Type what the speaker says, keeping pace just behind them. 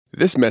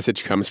This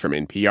message comes from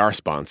NPR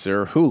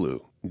sponsor Hulu.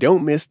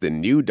 Don't miss the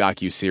new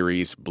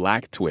docuseries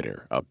Black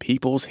Twitter, A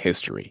People's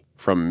History.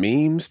 From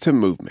memes to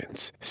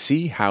movements,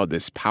 see how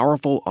this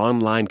powerful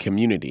online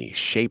community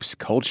shapes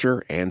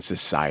culture and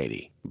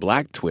society.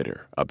 Black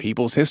Twitter, A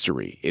People's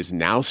History is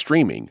now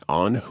streaming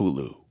on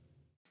Hulu.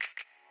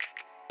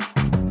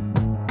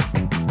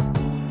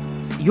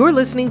 You're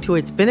listening to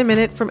It's Been a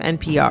Minute from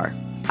NPR.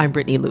 I'm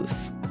Brittany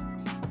Luce.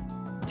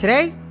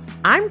 Today,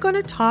 I'm going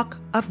to talk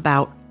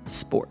about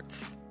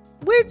sports,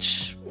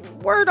 which,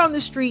 word on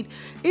the street,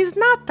 is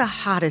not the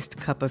hottest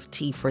cup of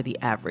tea for the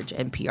average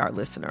NPR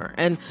listener.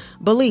 And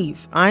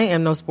believe, I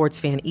am no sports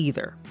fan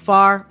either.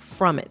 Far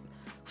from it.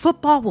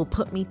 Football will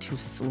put me to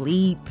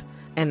sleep,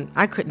 and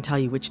I couldn't tell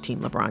you which team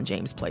LeBron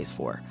James plays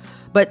for.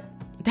 But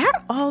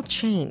that all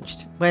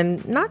changed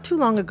when, not too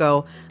long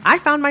ago, I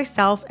found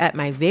myself at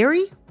my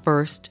very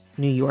first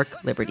New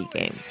York Liberty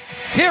game.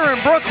 Here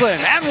in Brooklyn,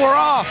 and we're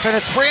off, and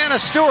it's Breanna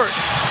Stewart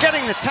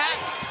getting the tackle.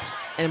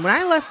 And when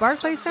I left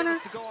Barclays Center,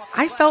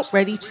 I felt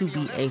ready to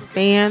be a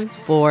fan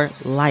for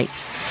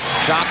life.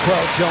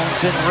 Jonquel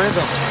Jones in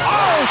rhythm.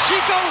 Oh, she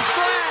goes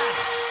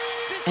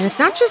glass! And it's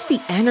not just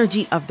the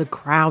energy of the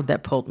crowd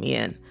that pulled me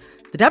in.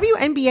 The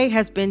WNBA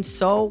has been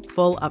so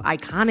full of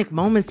iconic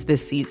moments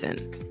this season.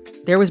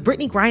 There was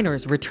Brittany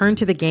Griner's return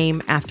to the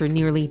game after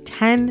nearly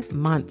 10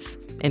 months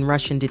in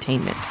Russian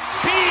detainment.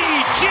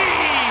 PG!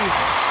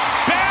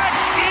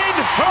 Back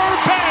in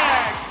her bag!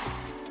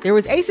 There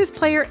was Aces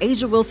player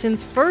A'ja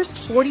Wilson's first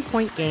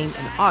 40-point game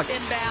in August.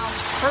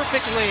 Inbounds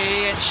perfectly,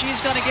 and she's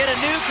going to get a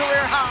new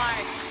career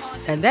high.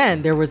 And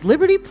then there was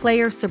Liberty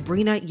player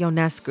Sabrina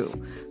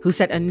Ionescu, who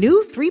set a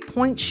new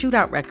three-point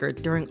shootout record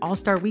during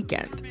All-Star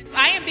Weekend.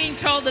 I am being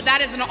told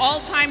that is an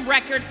all-time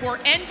record for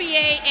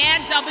NBA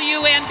and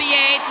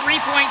WNBA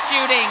three-point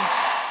shooting.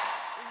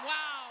 Wow.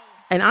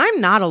 And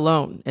I'm not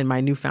alone in my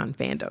newfound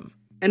fandom.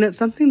 And it's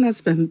something that's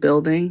been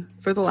building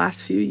for the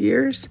last few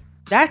years.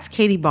 That's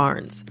Katie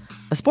Barnes,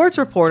 a sports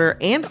reporter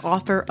and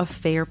author of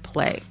Fair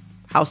Play,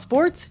 How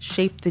Sports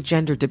Shaped the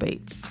Gender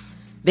Debates.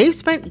 They've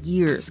spent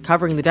years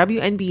covering the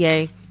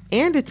WNBA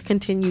and its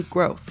continued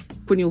growth.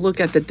 When you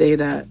look at the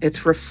data,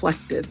 it's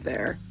reflected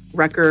there.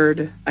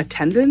 Record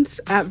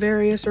attendance at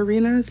various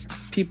arenas.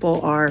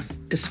 People are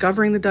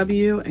discovering the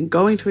W and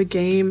going to a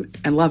game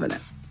and loving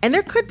it. And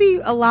there could be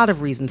a lot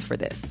of reasons for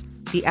this.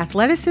 The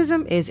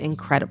athleticism is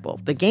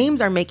incredible. The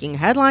games are making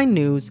headline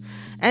news,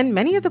 and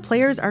many of the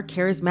players are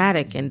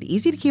charismatic and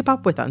easy to keep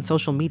up with on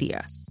social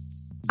media.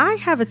 I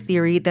have a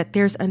theory that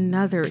there's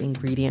another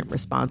ingredient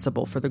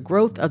responsible for the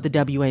growth of the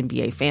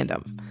WNBA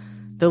fandom.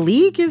 The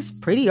league is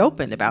pretty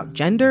open about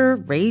gender,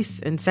 race,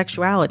 and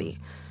sexuality.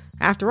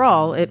 After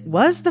all, it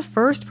was the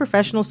first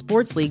professional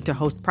sports league to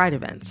host pride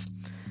events.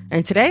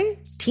 And today,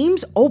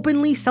 teams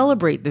openly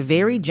celebrate the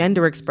varied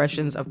gender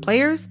expressions of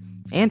players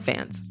and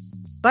fans.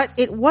 But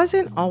it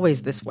wasn't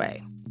always this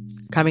way.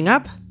 Coming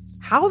up,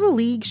 how the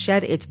league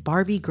shed its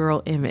Barbie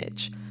girl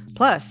image.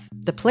 Plus,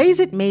 the plays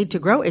it made to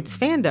grow its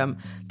fandom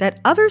that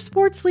other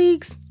sports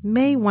leagues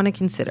may want to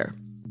consider.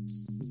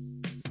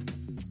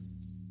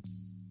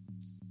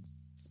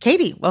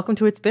 Katie, welcome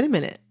to It's Been a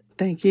Minute.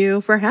 Thank you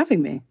for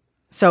having me.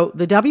 So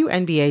the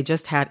WNBA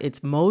just had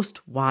its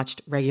most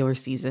watched regular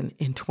season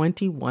in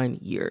 21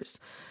 years.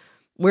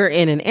 We're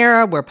in an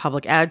era where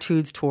public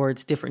attitudes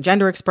towards different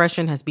gender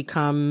expression has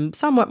become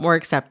somewhat more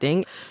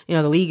accepting. You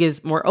know, the league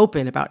is more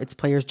open about its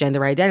players'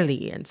 gender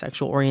identity and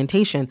sexual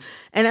orientation.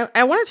 And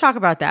I want to talk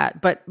about that.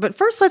 But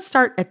first, let's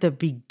start at the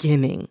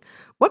beginning.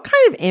 What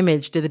kind of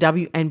image did the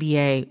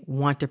WNBA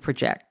want to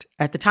project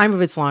at the time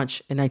of its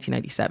launch in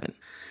 1997?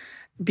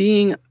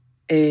 Being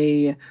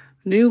a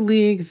new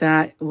league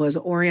that was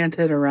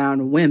oriented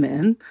around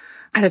women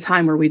at a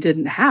time where we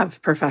didn't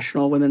have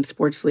professional women's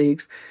sports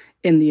leagues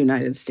in the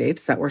United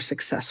States that were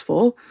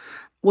successful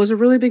was a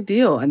really big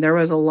deal. And there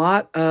was a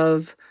lot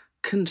of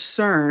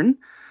concern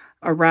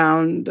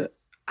around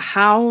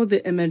how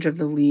the image of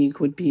the league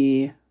would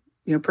be,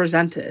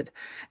 presented.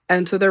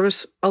 And so there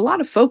was a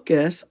lot of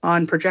focus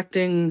on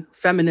projecting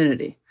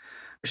femininity.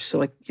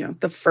 So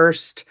the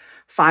first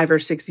 5 or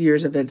 6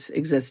 years of its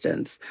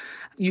existence,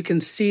 you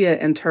can see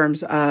it in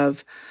terms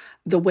of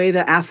the way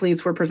that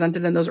athletes were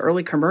presented in those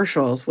early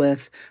commercials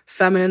with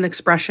feminine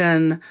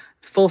expression,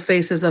 full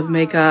faces of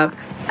makeup.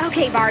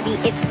 Okay, Barbie,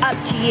 it's up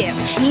to you.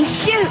 She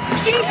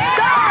shoots. She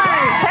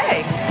scores.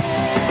 Hey,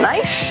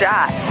 nice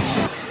shot.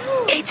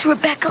 It's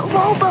Rebecca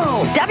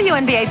Lobo.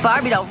 WNBA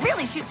Barbie doll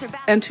really shoots her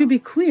back. And to be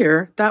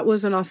clear, that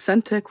was an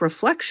authentic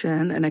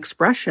reflection and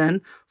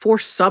expression for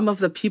some of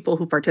the people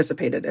who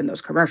participated in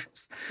those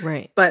commercials.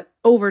 Right. But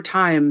over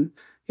time,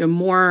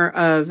 more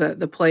of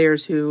the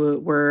players who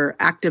were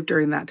active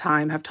during that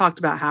time have talked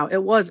about how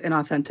it was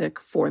inauthentic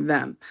for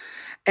them.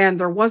 And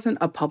there wasn't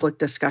a public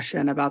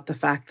discussion about the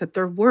fact that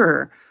there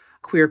were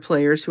queer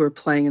players who were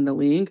playing in the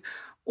league,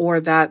 or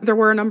that there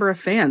were a number of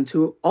fans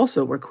who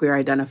also were queer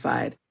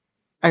identified.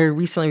 I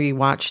recently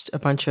rewatched a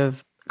bunch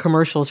of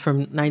commercials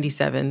from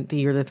 97, the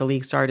year that the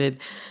league started.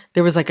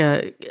 There was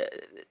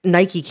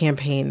Nike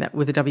campaign that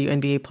with the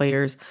WNBA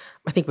players,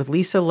 I think with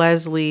Lisa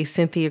Leslie,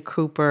 Cynthia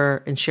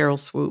Cooper, and Cheryl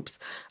Swoops,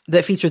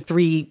 that featured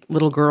 3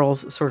 little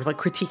girls sort of like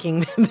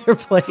critiquing their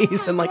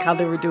plays and like how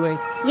they were doing.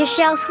 You're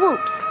Cheryl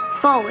Swoops,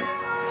 forward,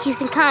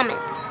 Houston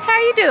Comets. How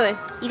are you doing?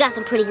 You got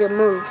some pretty good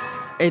moves.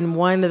 In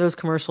one of those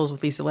commercials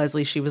with Lisa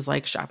Leslie, she was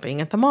like shopping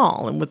at the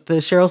mall. And with the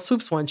Cheryl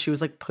Swoops one, she was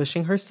like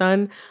pushing her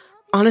son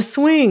on a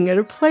swing at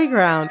a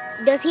playground.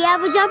 Does he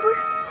have a jumper?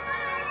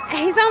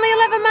 He's only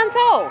 11 months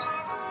old.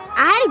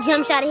 I had a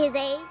jump shot at his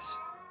age.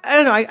 I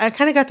don't know. I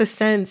kind of got the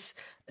sense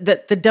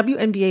that the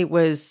WNBA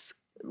was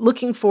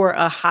looking for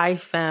a high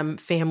femme,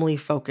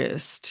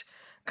 family-focused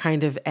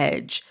kind of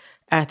edge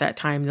at that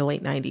time in the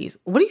late 90s.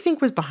 What do you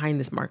think was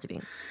behind this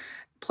marketing?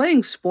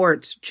 Playing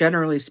sports,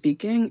 generally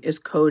speaking, is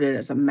coded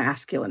as a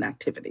masculine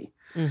activity.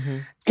 Mm-hmm.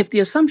 If the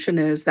assumption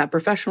is that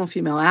professional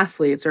female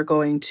athletes are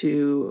going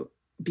to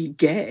be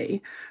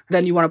gay,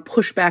 then you want to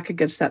push back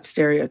against that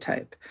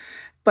stereotype.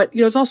 But,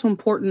 it's also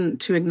important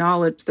to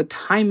acknowledge the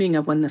timing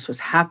of when this was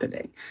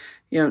happening.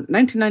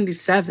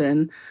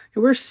 1997,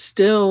 we're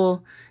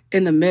still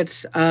in the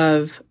midst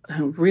of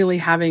really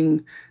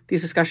having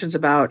these discussions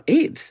about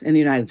AIDS in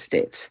the United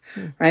States,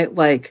 right?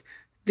 Like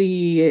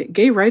the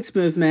gay rights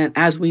movement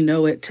as we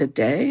know it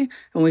today,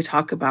 when we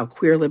talk about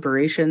queer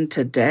liberation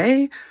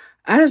today,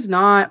 that is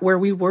not where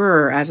we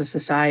were as a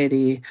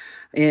society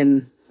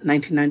in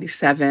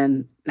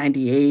 1997,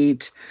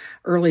 98,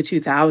 early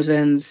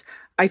 2000s.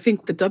 I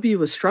think the W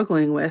was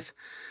struggling with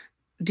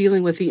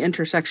dealing with the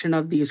intersection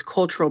of these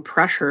cultural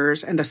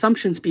pressures and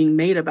assumptions being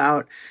made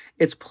about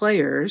its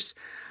players.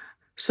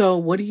 So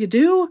what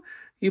do?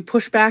 You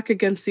push back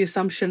against the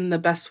assumption the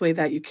best way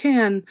that you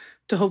can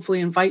to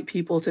hopefully invite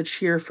people to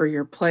cheer for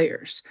your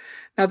players.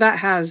 Now that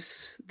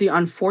has the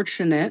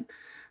unfortunate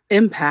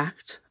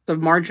impact of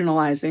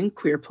marginalizing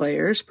queer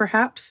players,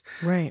 perhaps,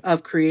 right,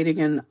 of creating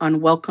an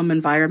unwelcome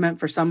environment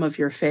for some of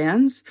your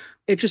fans.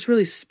 It just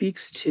really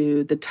speaks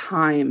to the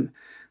time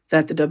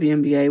that the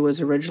WNBA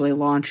was originally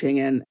launching.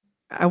 And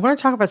I want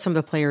to talk about some of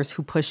the players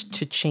who pushed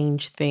to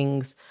change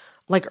things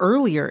like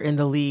earlier in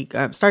the league,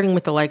 starting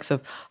with the likes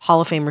of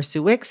Hall of Famer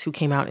Sue Wicks, who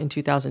came out in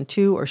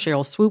 2002, or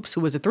Cheryl Swoops, who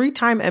was a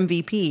 3-time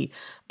MVP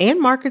and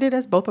marketed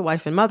as both a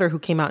wife and mother, who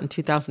came out in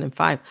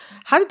 2005.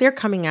 How did their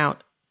coming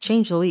out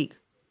change the league?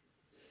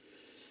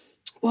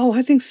 Well,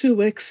 I think Sue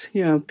Wicks,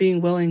 being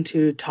willing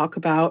to talk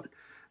about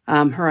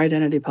her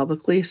identity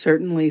publicly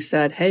certainly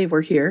said, hey,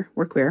 we're here.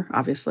 We're queer,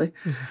 obviously.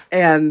 Mm-hmm.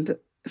 And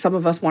some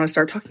of us want to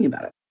start talking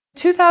about it.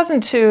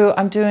 2002,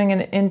 I'm doing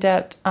an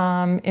in-depth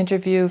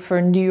interview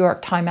for New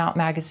York Time Out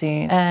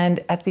magazine.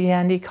 And at the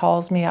end, he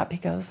calls me up. He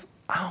goes,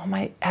 oh,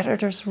 my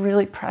editor's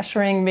really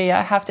pressuring me.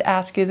 I have to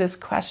ask you this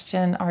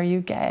question. Are you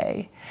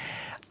gay?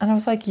 And I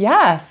was like,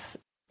 yes.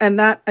 And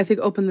that, I think,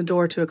 opened the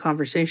door to a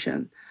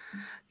conversation.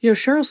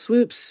 Cheryl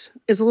Swoops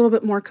is a little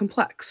bit more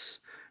complex,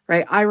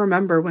 right? I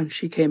remember when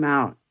she came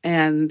out,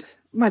 and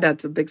my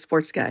dad's a big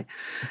sports guy,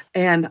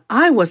 and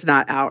I was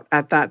not out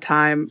at that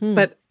time,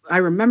 but I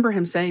remember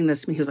him saying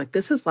this to me. He was like,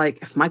 this is like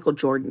if Michael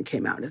Jordan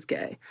came out as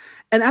gay.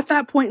 And at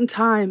that point in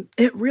time,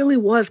 it really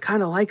was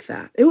kind of like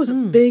that. It was a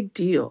big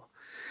deal.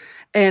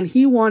 And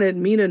he wanted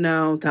me to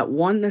know that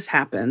 1, this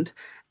happened,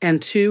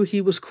 and 2, he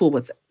was cool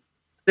with it.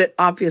 It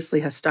obviously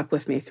has stuck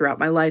with me throughout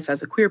my life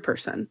as a queer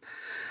person.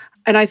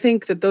 And I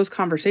think that those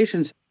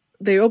conversations,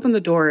 they open the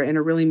door in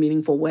a really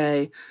meaningful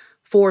way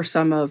for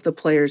some of the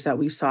players that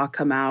we saw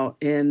come out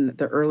in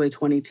the early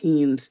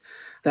 2010s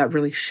that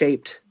really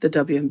shaped the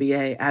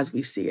WNBA as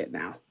we see it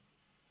now.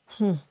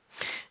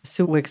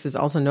 Sue Wicks is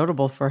also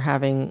notable for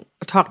having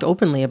talked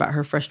openly about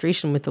her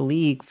frustration with the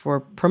league for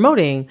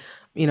promoting,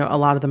 a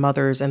lot of the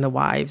mothers and the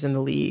wives in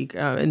the league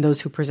and those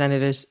who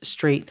presented as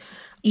straight.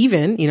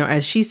 Even,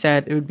 as she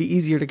said, it would be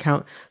easier to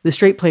count the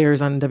straight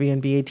players on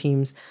WNBA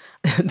teams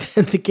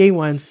than the gay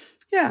ones.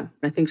 Yeah,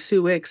 I think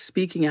Sue Wicks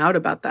speaking out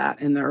about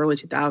that in the early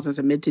 2000s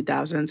and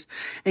mid-2000s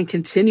and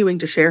continuing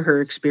to share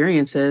her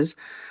experiences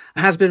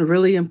has been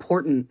really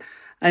important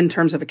in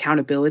terms of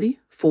accountability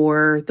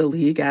for the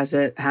league as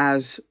it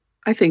has,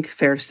 I think,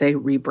 fair to say,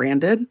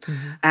 rebranded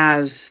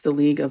as the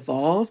league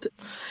evolved.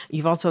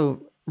 You've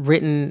also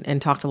written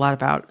and talked a lot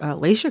about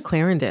Laisha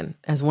Clarendon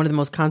as one of the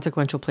most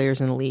consequential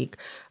players in the league.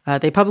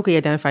 They publicly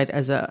identified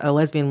as a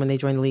lesbian when they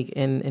joined the league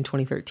in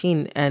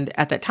 2013. And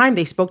at that time,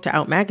 they spoke to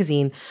Out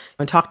Magazine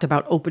and talked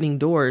about opening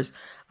doors.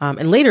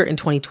 And later in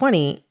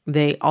 2020,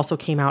 they also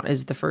came out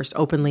as the first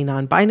openly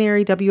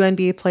non-binary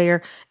WNBA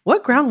player.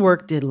 What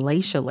groundwork did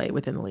Laisha lay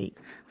within the league?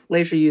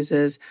 Laisha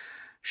uses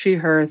she,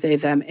 her, they,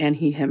 them, and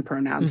he, him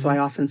pronouns. So I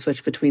often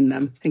switch between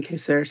them in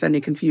case there's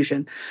any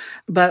confusion.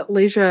 But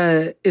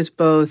Laisha is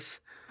both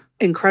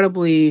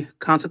incredibly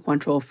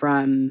consequential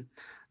from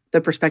the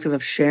perspective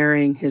of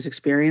sharing his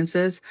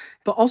experiences,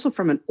 but also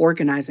from an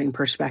organizing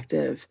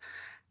perspective,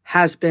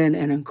 has been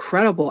an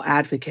incredible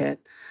advocate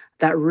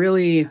that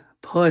really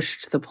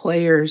pushed the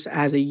players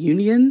as a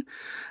union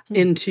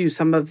into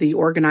some of the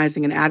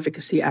organizing and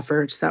advocacy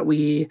efforts that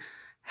we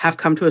have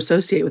come to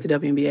associate with the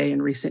WNBA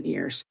in recent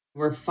years.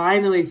 We're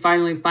finally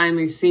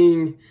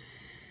seeing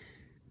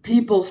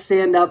people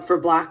stand up for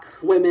Black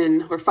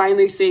women. We're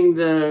finally seeing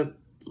the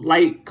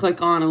light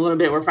click on a little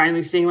bit. We're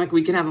finally seeing like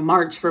we can have a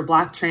march for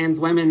Black trans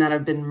women that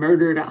have been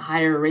murdered at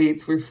higher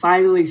rates. We're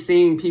finally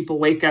seeing people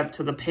wake up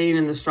to the pain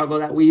and the struggle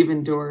that we've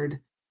endured.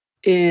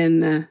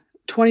 In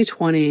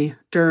 2020,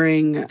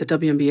 during the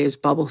WNBA's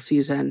bubble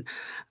season,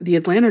 the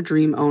Atlanta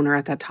Dream owner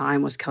at that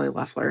time was Kelly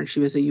Loeffler, and she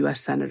was a U.S.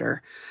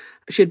 senator.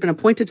 She had been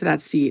appointed to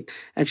that seat,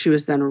 and she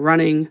was then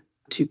running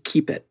to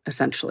keep it,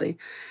 essentially.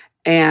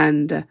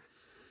 And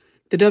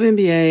the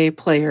WNBA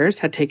players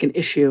had taken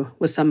issue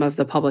with some of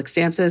the public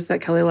stances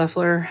that Kelly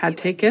Loeffler had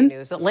taken.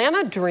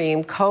 Atlanta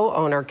Dream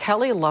co-owner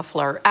Kelly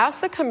Loeffler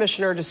asked the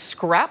commissioner to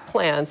scrap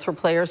plans for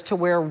players to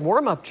wear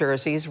warm-up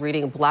jerseys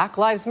reading Black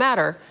Lives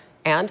Matter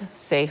and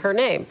say her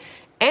name.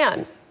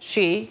 And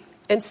she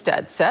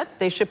instead said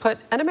they should put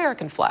an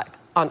American flag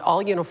on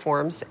all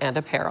uniforms and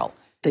apparel.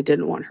 They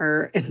didn't want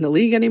her in the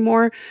league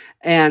anymore,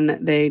 and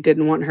they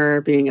didn't want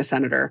her being a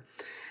senator.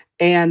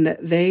 And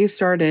they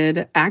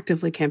started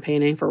actively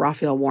campaigning for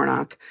Raphael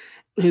Warnock,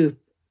 who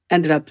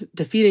ended up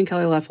defeating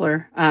Kelly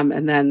Loeffler.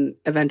 And then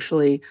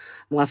eventually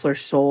Loeffler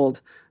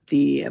sold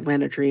the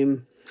Atlanta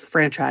Dream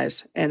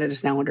franchise, and it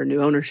is now under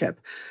new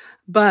ownership.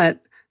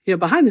 But,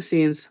 behind the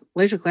scenes,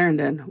 Layshia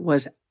Clarendon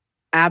was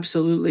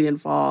absolutely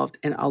involved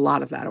in a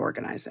lot of that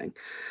organizing.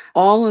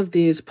 All of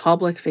these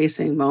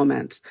public-facing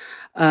moments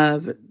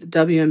of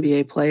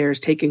WNBA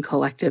players taking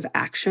collective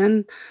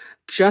action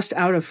just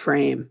out of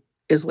frame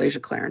is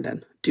Layshia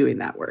Clarendon doing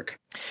that work.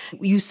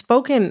 You've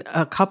spoken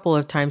a couple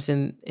of times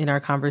in our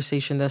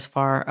conversation thus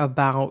far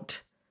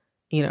about,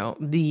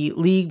 the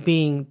league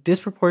being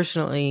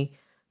disproportionately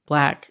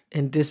Black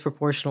and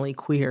disproportionately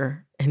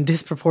queer and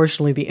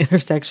disproportionately the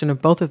intersection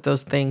of both of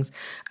those things.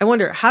 I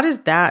wonder, how does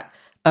that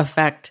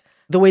affect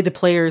the way the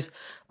players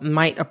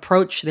might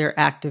approach their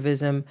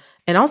activism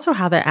and also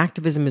how that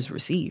activism is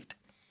received?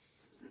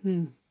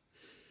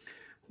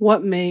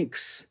 What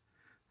makes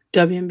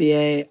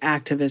WNBA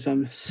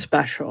activism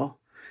special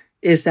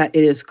is that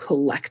it is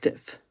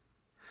collective,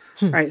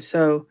 right?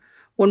 So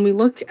when we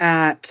look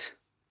at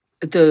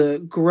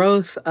the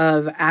growth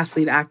of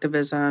athlete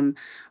activism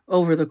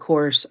over the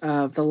course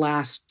of the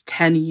last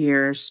 10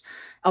 years,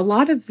 a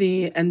lot of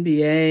the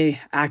NBA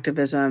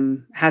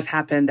activism has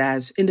happened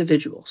as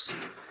individuals,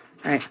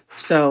 right?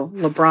 So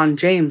LeBron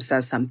James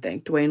says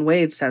something, Dwayne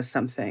Wade says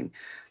something,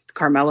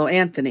 Carmelo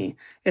Anthony.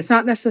 It's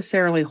not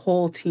necessarily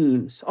whole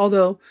teams,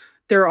 although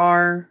there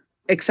are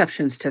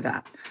exceptions to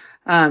that.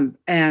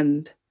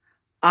 And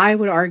I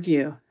would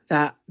argue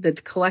that the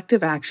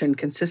collective action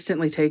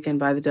consistently taken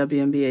by the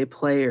WNBA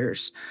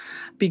players,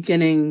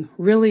 beginning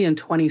really in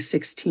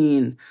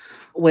 2016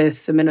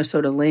 with the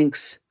Minnesota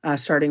Lynx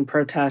starting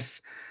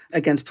protests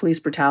against police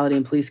brutality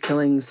and police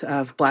killings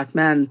of Black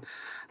men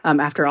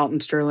after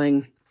Alton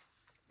Sterling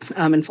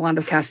and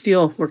Philando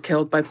Castile were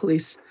killed by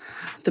police.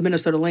 The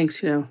Minnesota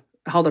Lynx,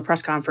 held a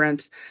press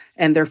conference,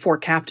 and their 4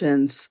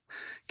 captains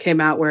came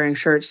out wearing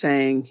shirts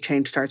saying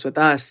change starts with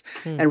us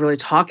and really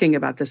talking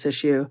about this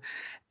issue.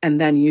 And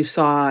then you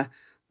saw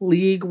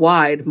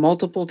league-wide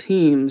multiple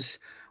teams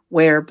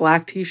wear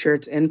Black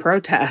T-shirts in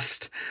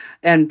protest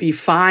and be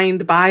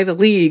fined by the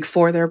league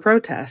for their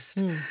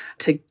protest.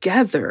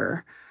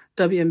 Together,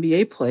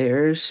 WNBA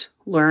players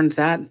learned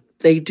that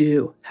they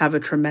do have a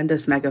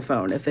tremendous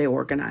megaphone if they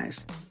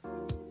organize.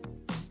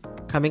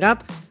 Coming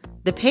up,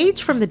 the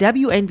page from the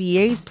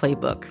WNBA's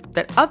playbook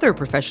that other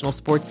professional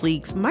sports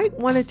leagues might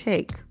want to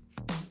take.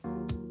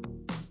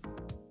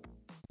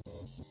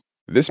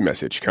 This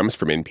message comes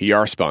from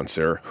NPR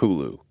sponsor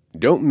Hulu.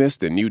 Don't miss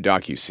the new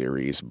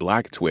docuseries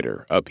Black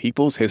Twitter, A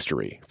People's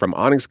History from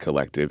Onyx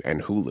Collective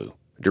and Hulu.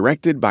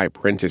 Directed by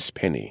Prentice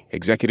Penny,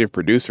 executive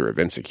producer of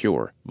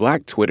Insecure,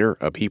 Black Twitter,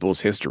 A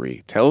People's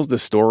History tells the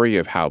story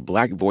of how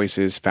Black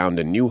voices found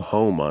a new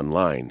home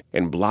online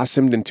and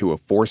blossomed into a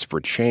force for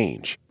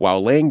change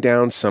while laying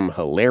down some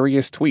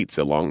hilarious tweets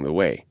along the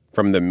way.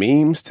 From the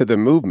memes to the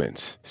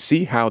movements,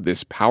 see how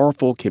this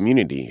powerful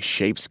community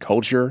shapes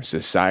culture,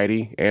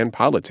 society, and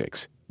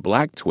politics.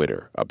 Black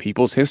Twitter, A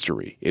People's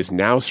History is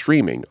now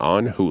streaming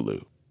on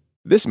Hulu.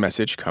 This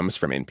message comes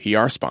from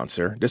NPR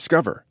sponsor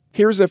Discover.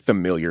 Here's a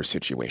familiar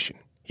situation.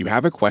 You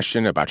have a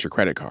question about your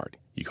credit card.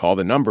 You call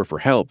the number for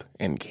help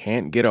and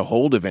can't get a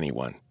hold of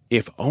anyone.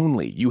 If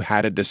only you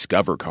had a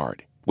Discover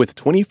card. With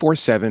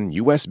 24/7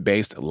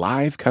 U.S.-based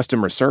live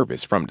customer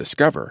service from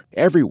Discover,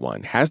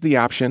 everyone has the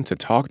option to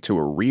talk to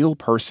a real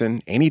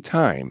person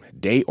anytime,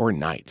 day or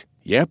night.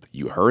 Yep,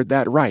 you heard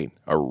that right,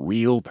 a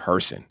real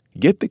person.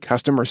 Get the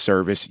customer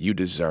service you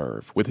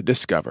deserve with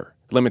Discover.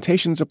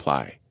 Limitations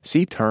apply.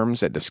 See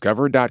terms at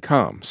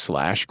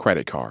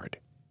discover.com/creditcard.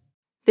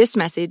 This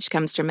message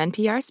comes from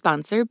NPR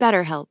sponsor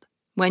BetterHelp.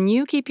 When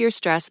you keep your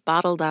stress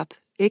bottled up,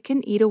 it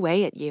can eat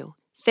away at you.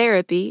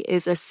 Therapy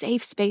is a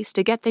safe space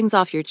to get things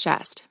off your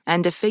chest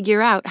and to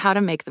figure out how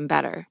to make them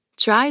better.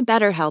 Try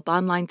BetterHelp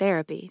Online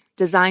Therapy,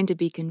 designed to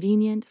be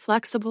convenient,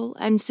 flexible,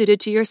 and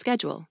suited to your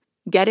schedule.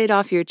 Get it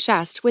off your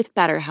chest with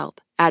BetterHelp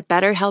at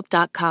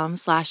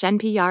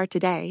betterhelp.com/NPR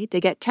today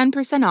to get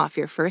 10% off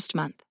your first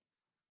month.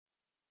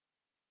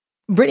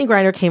 Brittany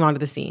Griner came onto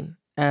the scene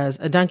as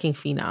a dunking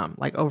phenom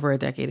like over a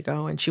decade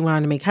ago. And she went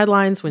on to make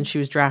headlines when she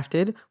was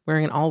drafted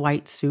wearing an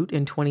all-white suit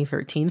in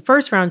 2013,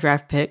 first round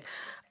draft pick.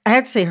 I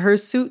had to say her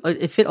suit,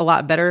 it fit a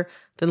lot better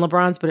than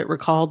LeBron's, but it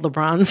recalled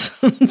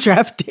LeBron's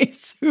draft day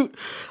suit.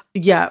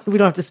 Yeah, we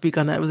don't have to speak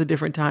on that. It was a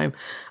different time.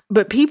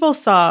 But people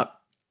saw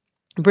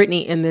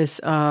Brittany in this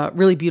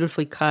really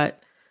beautifully cut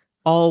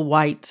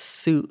all-white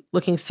suit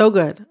looking so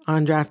good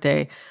on draft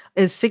day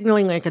is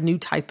signaling like a new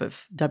type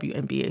of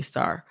WNBA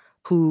star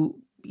who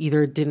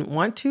either didn't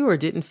want to or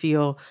didn't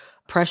feel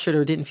pressured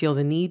or didn't feel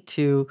the need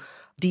to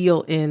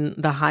deal in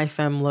the high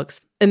femme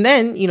looks. And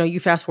then, you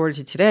fast forward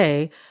to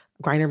today,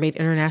 Griner made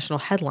international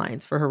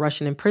headlines for her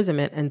Russian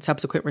imprisonment and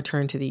subsequent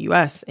return to the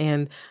U.S.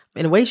 And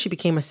in a way, she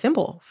became a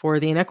symbol for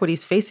the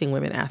inequities facing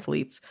women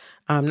athletes,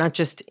 not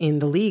just in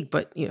the league,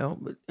 but,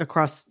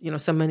 across,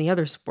 so many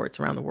other sports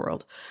around the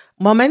world.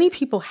 While many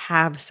people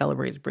have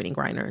celebrated Brittany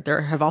Griner,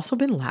 there have also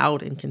been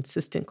loud and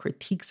consistent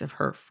critiques of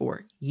her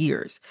for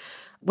years.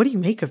 What do you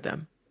make of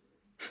them?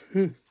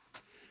 You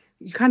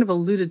kind of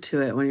alluded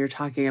to it when you're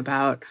talking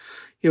about,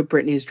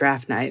 Brittany's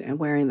draft night and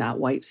wearing that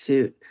white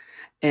suit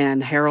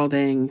and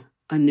heralding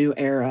a new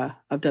era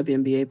of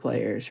WNBA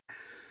players.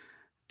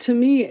 To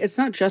me, it's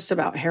not just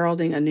about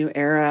heralding a new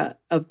era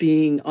of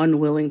being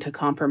unwilling to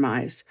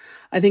compromise.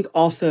 I think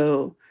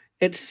also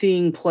it's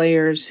seeing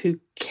players who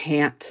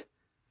can't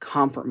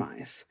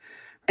compromise.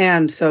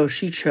 And so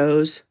she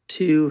chose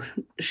to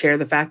share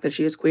the fact that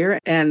she is queer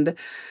and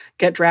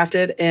get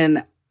drafted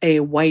in a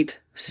white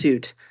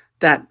suit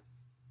that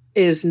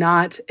is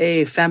not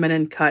a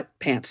feminine cut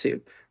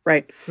pantsuit,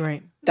 right?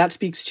 Right. That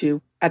speaks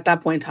to, at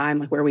that point in time,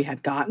 like where we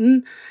had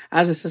gotten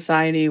as a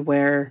society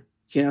where,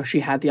 she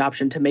had the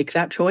option to make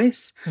that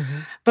choice. Mm-hmm.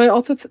 But I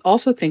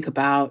also think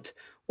about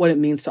what it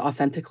means to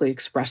authentically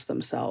express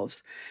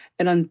themselves.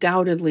 And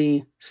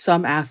undoubtedly,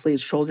 some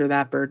athletes shoulder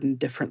that burden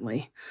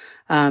differently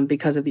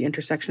because of the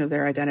intersection of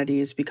their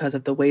identities, because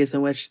of the ways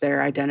in which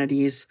their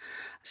identities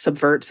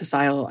subvert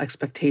societal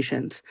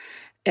expectations.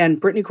 And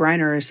Brittany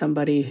Griner is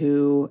somebody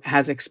who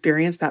has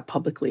experienced that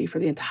publicly for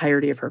the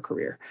entirety of her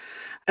career.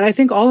 And I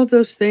think all of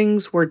those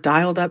things were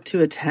dialed up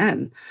to a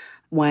 10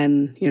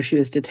 when, she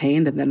was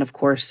detained and then, of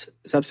course,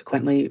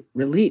 subsequently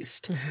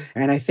released. Mm-hmm.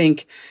 And I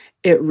think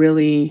it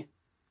really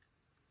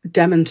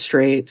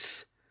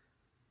demonstrates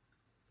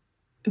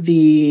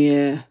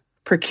the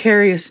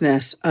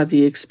precariousness of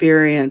the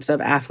experience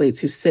of athletes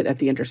who sit at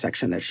the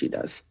intersection that she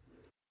does.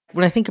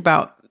 When I think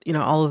about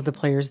all of the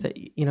players that,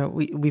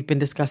 we've been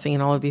discussing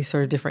in all of these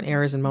sort of different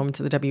eras and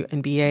moments of the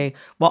WNBA,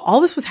 while all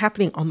this was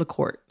happening on the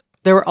court,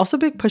 there were also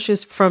big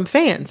pushes from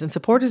fans and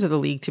supporters of the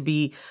league to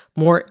be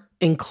more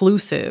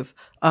inclusive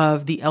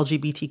of the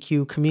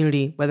LGBTQ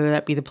community, whether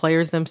that be the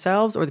players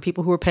themselves or the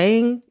people who are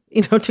paying,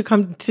 to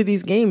come to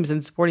these games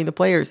and supporting the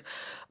players.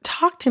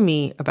 Talk to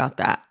me about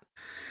that.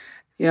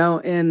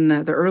 In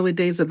the early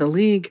days of the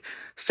league,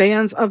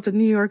 fans of the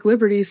New York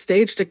Liberty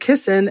staged a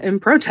kiss-in in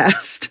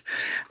protest.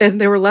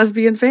 And there were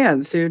lesbian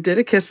fans who did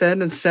a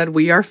kiss-in and said,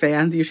 "We are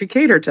fans, you should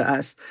cater to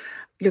us."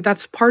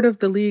 That's part of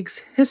the league's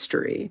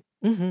history.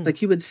 Mm-hmm.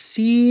 Like you would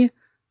see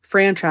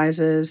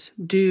franchises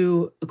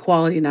do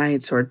equality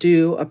nights or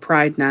do a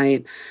pride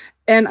night.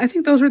 And I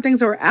think those were things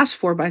that were asked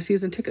for by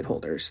season ticket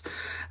holders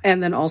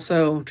and then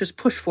also just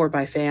pushed for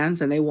by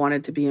fans, and they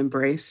wanted to be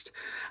embraced.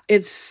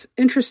 It's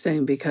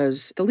interesting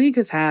because the league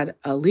has had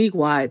a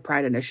league-wide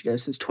pride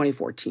initiative since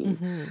 2014.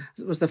 Mm-hmm.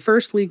 It was the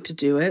first league to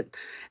do it.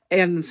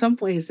 And in some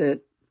ways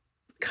it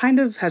kind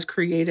of has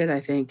created, I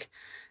think,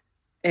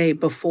 a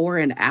before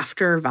and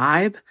after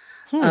vibe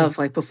of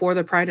like before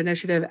the Pride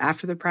Initiative,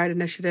 after the Pride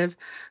Initiative.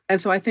 And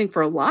so I think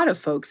for a lot of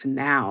folks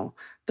now,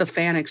 the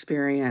fan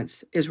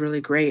experience is really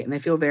great and they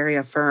feel very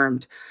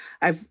affirmed.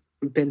 I've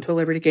been to a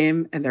Liberty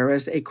game and there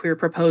was a queer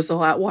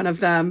proposal at one of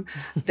them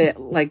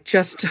that like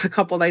just a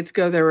couple nights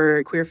ago, there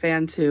were queer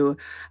fans who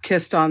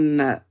kissed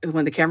on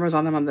when the camera was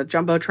on them on the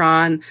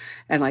Jumbotron.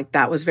 And like,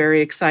 that was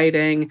very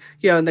exciting,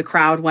 and the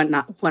crowd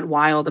went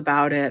wild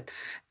about it.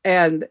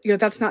 And,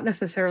 that's not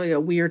necessarily a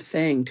weird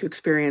thing to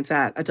experience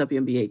at a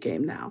WNBA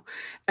game now.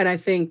 And I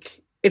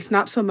think it's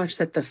not so much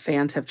that the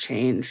fans have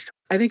changed.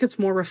 I think it's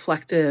more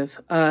reflective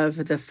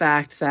of the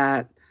fact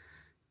that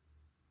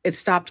it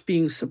stopped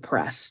being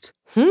suppressed.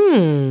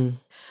 Thinking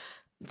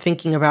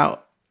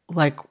about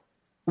like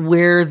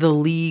where the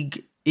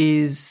league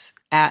is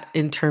at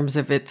in terms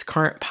of its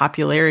current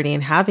popularity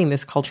and having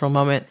this cultural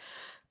moment,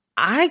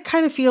 I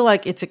kind of feel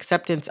like its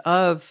acceptance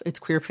of its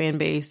queer fan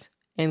base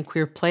and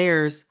queer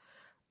players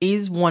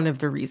is one of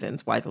the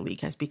reasons why the league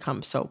has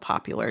become so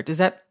popular. Does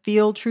that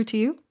feel true to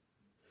you?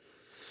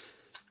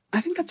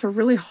 I think that's a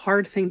really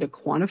hard thing to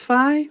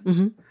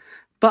quantify,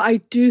 but I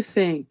do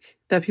think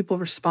that people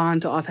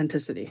respond to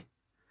authenticity.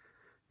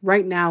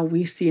 Right now,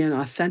 we see an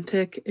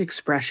authentic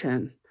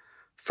expression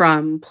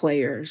from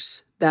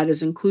players that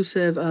is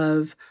inclusive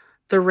of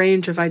the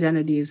range of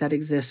identities that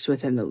exists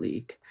within the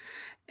league.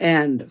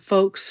 And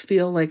folks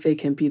feel like they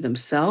can be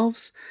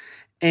themselves.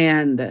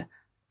 And,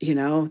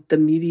 the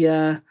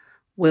media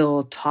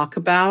will talk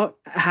about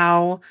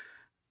how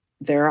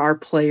There are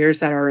players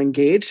that are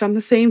engaged on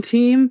the same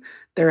team.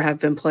 There have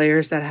been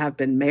players that have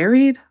been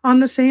married on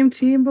the same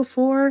team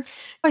before.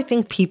 I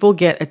think people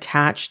get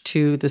attached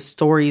to the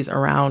stories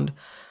around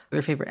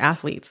their favorite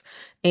athletes.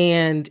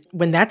 And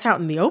when that's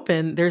out in the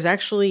open, there's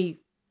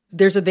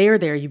a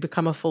there. You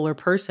become a fuller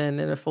person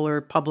and a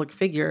fuller public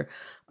figure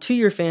to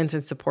your fans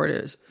and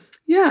supporters.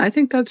 Yeah, I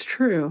think that's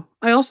true.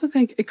 I also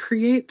think it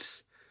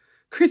creates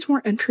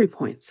more entry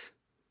points,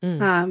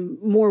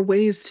 more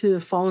ways to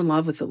fall in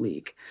love with the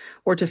league,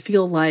 or to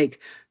feel like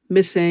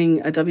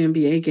missing a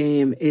WNBA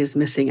game is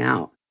missing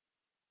out.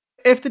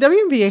 If the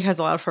WNBA has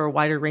allowed for a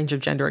wider range of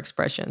gender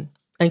expression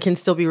and can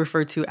still be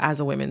referred to as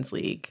a women's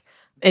league,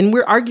 and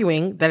we're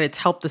arguing that it's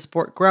helped the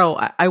sport grow,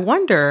 I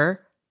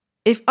wonder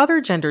if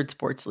other gendered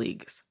sports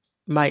leagues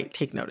might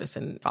take notice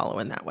and follow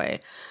in that way.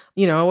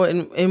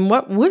 And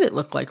what would it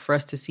look like for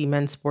us to see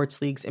men's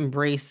sports leagues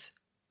embrace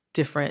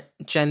different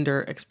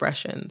gender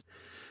expressions?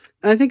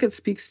 And I think it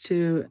speaks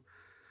to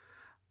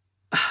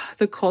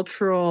the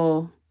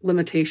cultural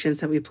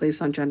limitations that we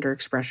place on gender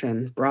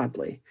expression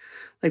broadly.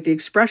 Like the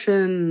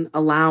expression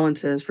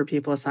allowances for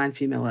people assigned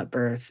female at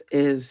birth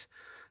is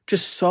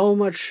just so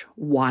much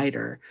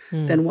wider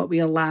than what we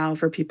allow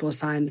for people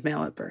assigned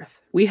male at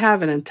birth. We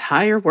have an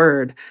entire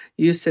word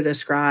used to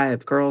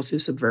describe girls who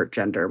subvert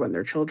gender when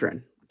they're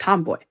children,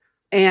 tomboy.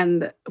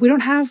 And we don't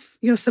have,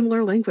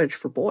 similar language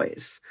for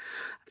boys.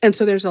 And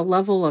so there's a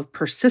level of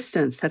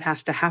persistence that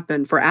has to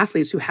happen for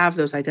athletes who have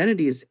those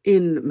identities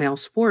in male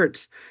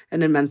sports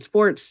and in men's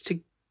sports to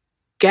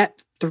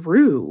get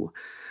through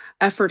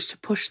efforts to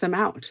push them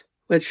out,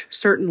 which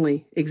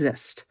certainly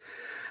exist.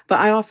 But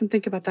I often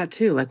think about that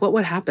too. Like, what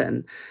would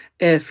happen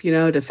if,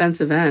 a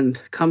defensive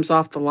end comes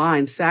off the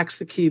line, sacks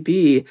the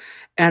QB,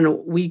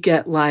 and we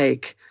get some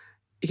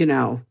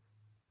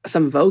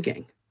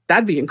voguing?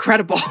 That'd be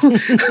incredible.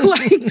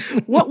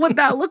 What would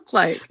that look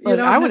like?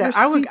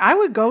 I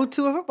would go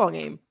to a football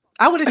game.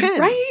 I would attend.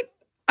 Right?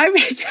 I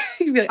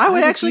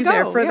would actually go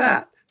there for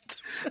that.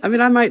 I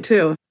might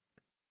too.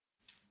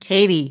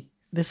 Katie,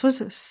 this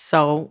was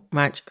so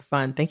much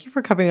fun. Thank you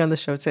for coming on the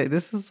show today.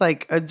 This is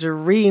like a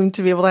dream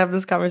to be able to have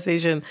this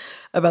conversation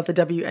about the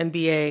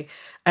WNBA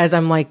as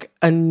I'm like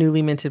a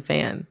newly minted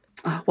fan.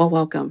 Well,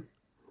 welcome.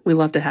 We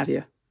love to have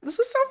you. This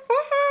is so fun.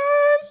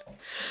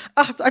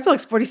 I feel like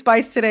Sporty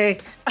Spice today.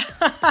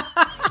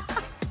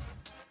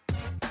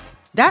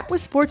 That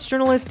was sports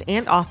journalist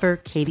and author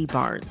Katie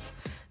Barnes.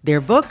 Their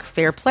book,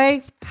 Fair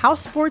Play: How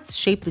Sports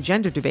Shape the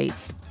Gender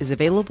Debates, is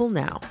available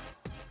now.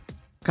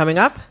 Coming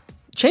up,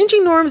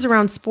 changing norms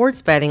around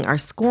sports betting are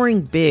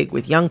scoring big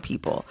with young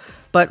people.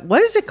 But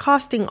what is it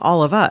costing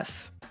all of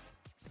us?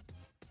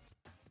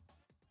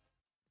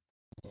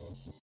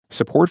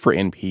 Support for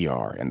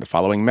NPR and the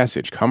following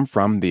message come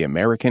from the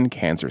American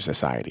Cancer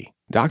Society.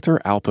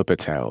 Dr. Alpa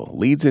Patel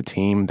leads a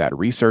team that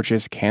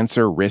researches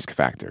cancer risk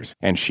factors,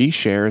 and she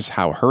shares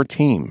how her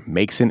team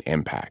makes an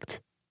impact.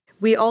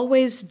 We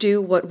always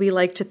do what we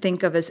like to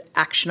think of as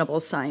actionable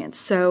science.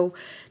 So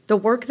the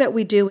work that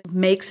we do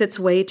makes its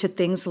way to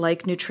things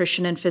like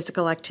nutrition and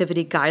physical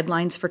activity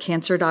guidelines for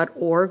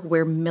cancer.org,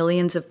 where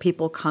millions of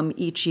people come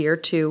each year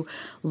to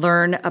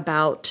learn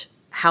about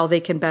how they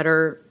can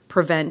better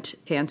prevent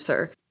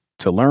cancer.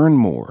 To learn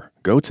more,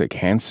 go to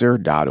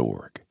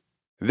cancer.org.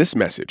 This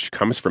message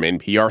comes from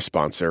NPR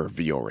sponsor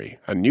Vuori,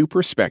 a new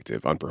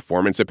perspective on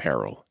performance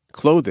apparel.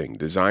 Clothing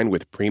designed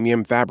with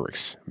premium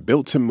fabrics,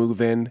 built to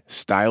move in,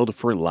 styled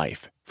for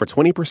life. For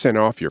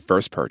 20% off your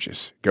first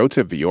purchase, go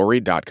to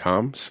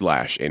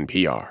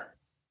vuori.com/NPR.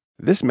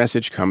 This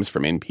message comes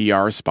from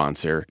NPR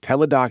sponsor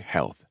Teladoc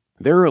Health.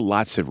 There are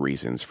lots of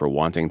reasons for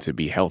wanting to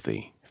be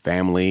healthy.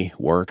 Family,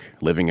 work,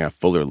 living a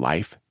fuller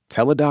life.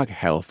 Teladoc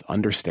Health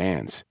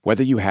understands.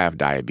 Whether you have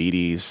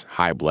diabetes,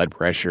 high blood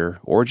pressure,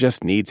 or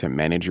just need to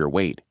manage your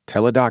weight,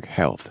 Teladoc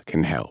Health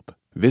can help.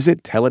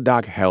 Visit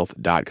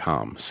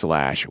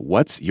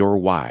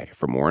teladochealth.com/whatsyourwhy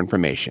for more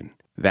information.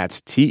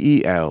 That's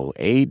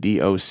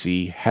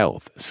TELADOC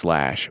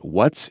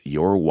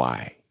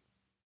health/whatsyourwhy.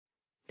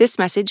 This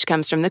message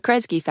comes from the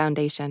Kresge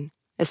Foundation.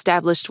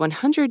 Established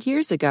 100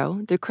 years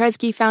ago, the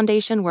Kresge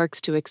Foundation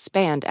works to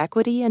expand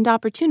equity and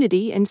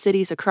opportunity in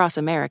cities across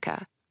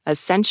America. A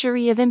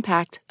century of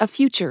impact, a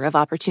future of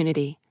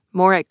opportunity.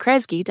 More at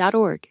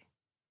kresge.org.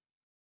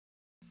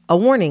 A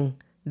warning,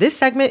 this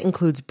segment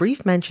includes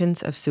brief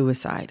mentions of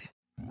suicide.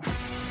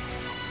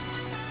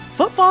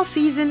 Football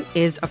season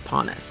is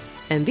upon us,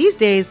 and these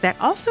days that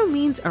also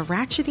means a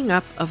ratcheting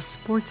up of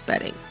sports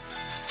betting.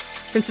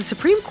 Since the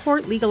Supreme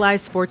Court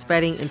legalized sports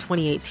betting in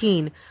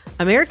 2018,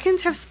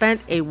 Americans have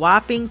spent a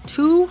whopping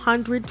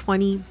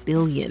 $220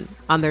 billion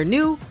on their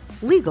new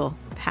legal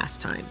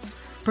pastime.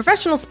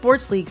 Professional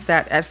sports leagues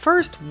that at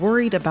first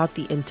worried about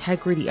the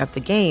integrity of the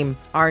game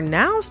are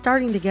now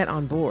starting to get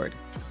on board.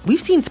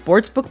 We've seen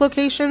sportsbook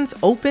locations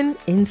open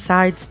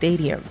inside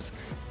stadiums,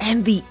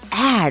 and the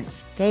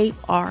ads, they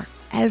are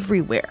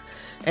everywhere.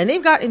 And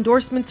they've got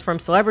endorsements from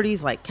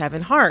celebrities like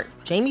Kevin Hart,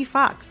 Jamie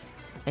Foxx,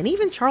 and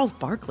even Charles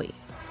Barkley.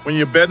 When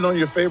you're betting on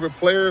your favorite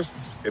players,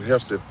 it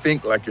helps to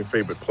think like your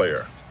favorite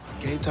player.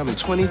 Game time in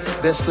 20,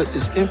 bet slip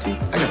is empty.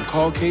 I gotta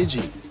call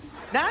KG.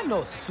 Now I know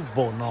it's the Super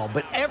Bowl and all,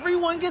 but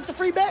everyone gets a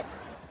free bet?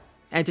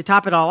 And to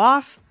top it all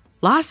off,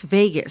 Las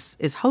Vegas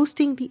is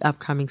hosting the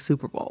upcoming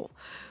Super Bowl.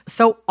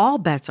 So all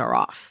bets are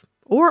off,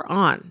 or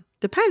on,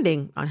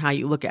 depending on how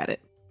you look at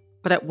it.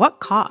 But at what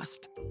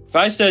cost? If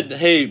I said,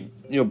 hey,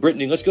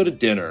 Brittany, let's go to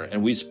dinner,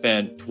 and we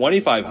spent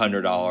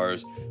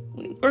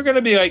 $2,500, we're going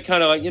to be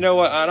kind of like, you know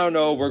what, I don't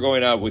know, we're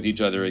going out with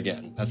each other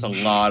again. That's a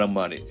lot of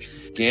money.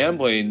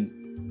 Gambling,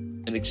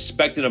 an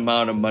expected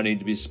amount of money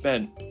to be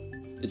spent,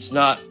 it's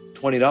not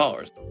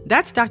 $20.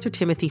 That's Dr.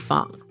 Timothy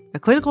Fong, a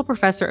clinical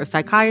professor of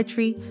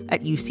psychiatry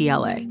at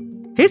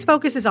UCLA. His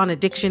focus is on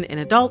addiction in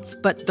adults,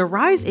 but the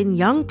rise in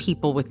young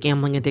people with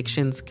gambling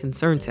addictions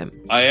concerns him.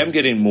 I am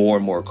getting more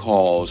and more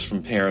calls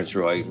from parents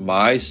who are like,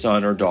 my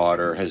son or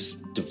daughter has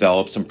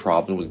developed some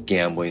problem with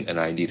gambling and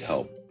I need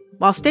help.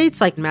 While states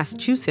like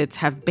Massachusetts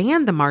have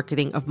banned the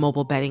marketing of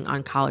mobile betting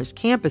on college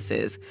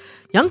campuses,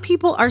 young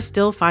people are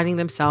still finding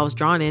themselves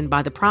drawn in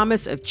by the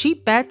promise of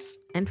cheap bets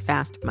and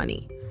fast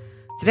money.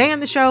 Today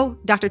on the show,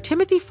 Dr.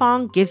 Timothy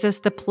Fong gives us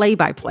the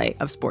play-by-play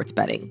of sports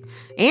betting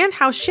and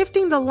how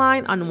shifting the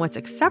line on what's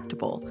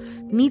acceptable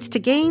needs to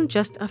gain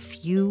just a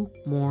few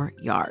more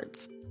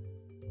yards.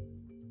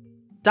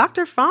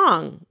 Dr.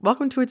 Fong,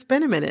 welcome to It's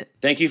Been a Minute.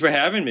 Thank you for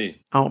having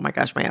me. Oh my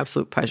gosh, my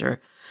absolute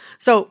pleasure.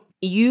 So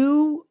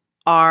you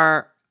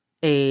are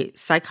a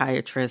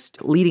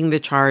psychiatrist leading the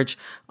charge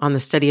on the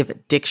study of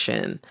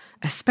addiction,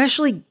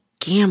 especially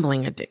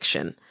gambling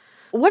addiction.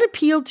 What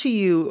appealed to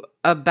you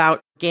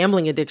about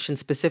gambling addiction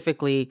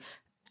specifically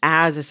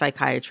as a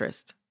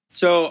psychiatrist?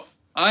 So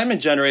I'm a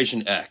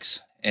Generation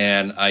X,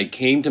 and I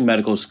came to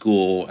medical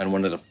school, and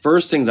one of the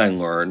first things I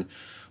learned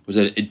was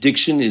that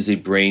addiction is a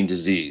brain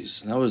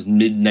disease. That was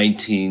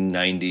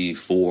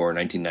mid-1994,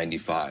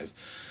 1995.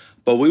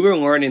 But we were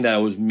learning that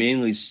it was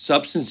mainly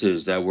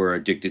substances that were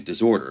addictive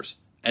disorders.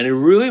 And it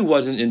really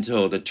wasn't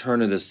until the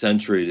turn of the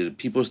century that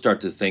people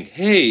start to think,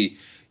 hey,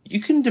 you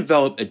can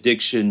develop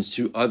addictions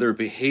to other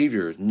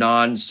behaviors,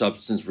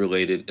 non-substance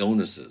related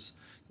illnesses,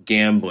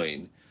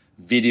 gambling,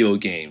 video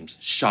games,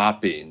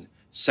 shopping,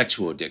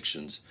 sexual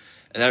addictions.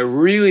 And that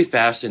really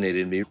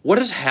fascinated me. What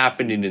is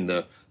happening in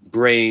the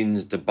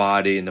brains, the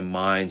body, and the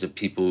minds of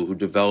people who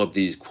develop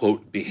these,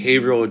 quote,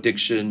 behavioral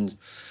addictions?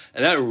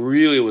 And that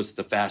really was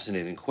the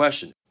fascinating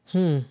question.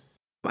 I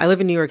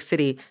live in New York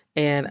City,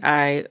 and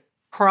I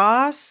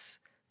cross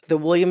the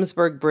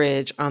Williamsburg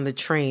Bridge on the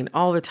train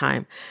all the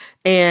time.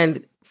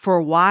 And for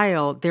a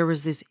while, there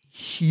was this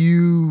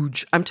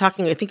huge, I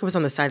think it was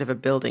on the side of a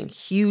building,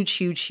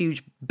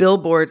 huge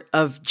billboard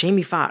of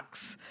Jamie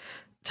Foxx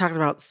talking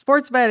about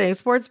sports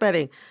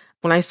betting.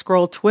 When I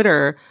scroll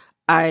Twitter,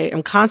 I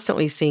am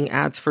constantly seeing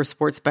ads for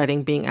sports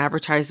betting being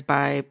advertised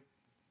by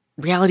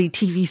reality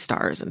TV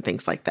stars and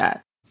things like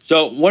that.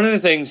 So one of the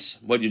things,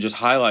 what you're just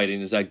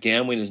highlighting, is that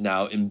gambling is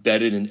now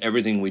embedded in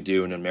everything we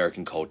do in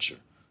American culture.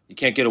 You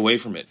can't get away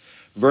from it.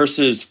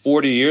 Versus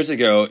 40 years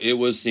ago, it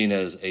was seen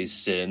as a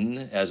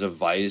sin, as a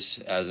vice,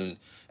 as an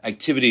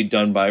activity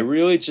done by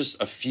really just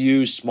a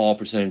few small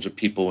percentage of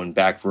people in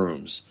back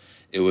rooms.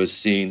 It was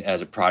seen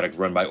as a product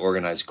run by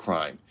organized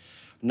crime.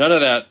 None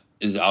of that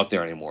is out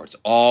there anymore. It's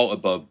all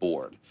above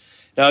board.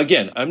 Now,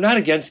 again, I'm not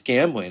against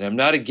gambling. I'm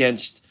not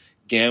against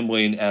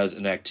gambling as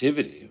an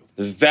activity.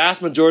 The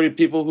vast majority of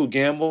people who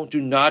gamble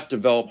do not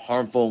develop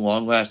harmful,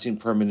 long-lasting,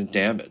 permanent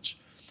damage.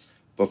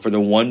 But for the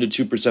 1%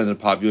 to 2% of the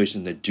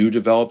population that do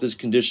develop this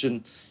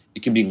condition,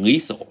 it can be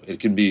lethal. It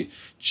can be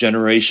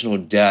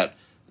generational debt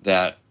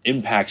that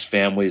impacts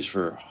families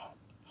for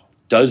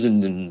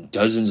dozens and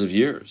dozens of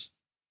years.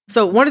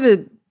 So one of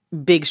the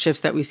big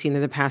shifts that we've seen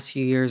in the past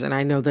few years, and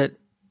I know that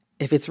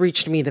if it's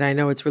reached me, then I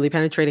know it's really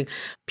penetrating,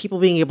 people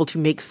being able to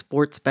make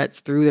sports bets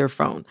through their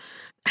phone.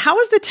 How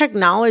is the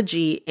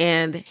technology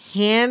and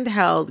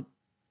handheld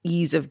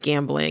ease of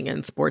gambling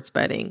and sports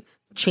betting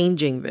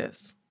changing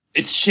this?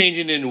 It's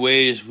changing in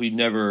ways we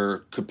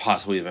never could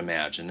possibly have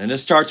imagined. And it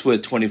starts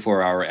with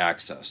 24-hour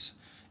access.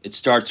 It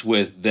starts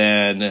with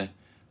then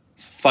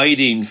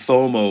fighting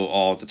FOMO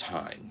all the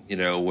time,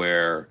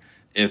 where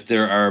if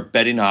there are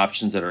betting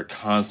options that are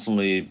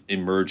constantly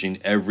emerging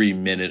every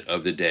minute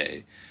of the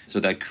day,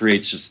 so that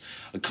creates just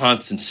a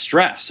constant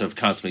stress of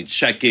constantly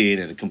checking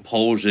and a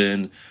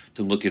compulsion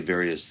to look at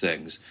various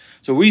things.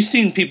 So we've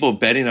seen people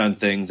betting on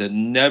things that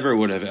never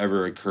would have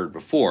ever occurred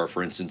before.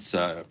 For instance,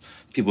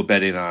 people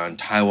betting on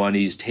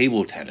Taiwanese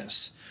table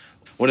tennis.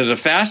 One of the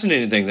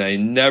fascinating things that I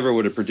never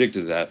would have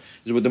predicted that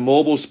is with the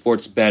mobile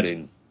sports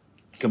betting,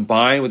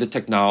 combined with the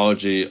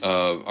technology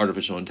of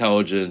artificial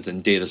intelligence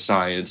and data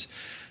science,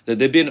 that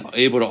they've been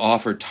able to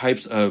offer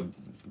types of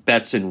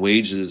bets and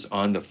wages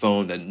on the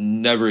phone that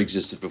never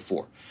existed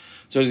before.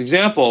 So as an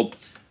example,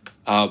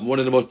 one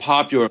of the most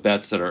popular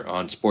bets that are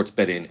on sports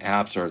betting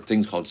apps are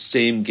things called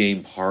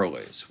same-game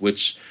parlays,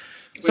 which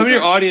some of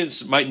your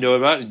audience might know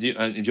about, and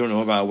you don't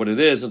know about what it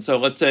is. And so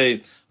let's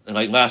say,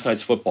 like last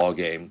night's football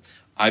game,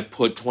 I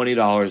put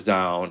 $20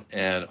 down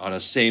and on a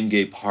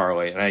same-game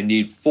parlay, and I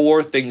need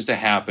 4 things to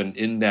happen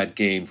in that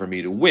game for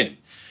me to win.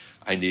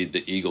 I need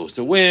the Eagles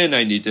to win.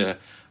 I need to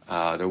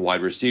the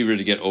wide receiver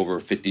to get over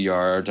 50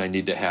 yards. I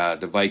need to have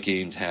the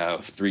Vikings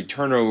have 3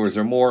 turnovers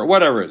or more,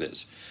 whatever it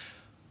is.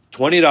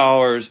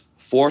 $20,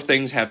 4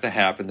 things have to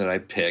happen that I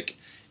pick.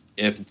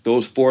 If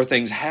those 4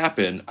 things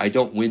happen, I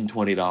don't win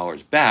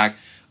 $20 back.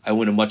 I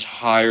win a much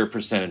higher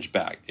percentage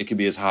back. It could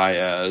be as high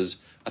as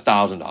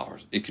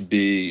 $1,000. It could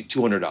be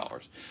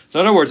 $200. So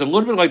in other words, a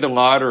little bit like the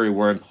lottery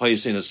where I'm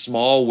placing a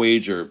small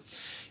wager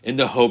in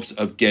the hopes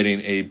of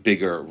getting a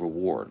bigger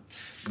reward.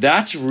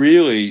 That's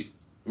really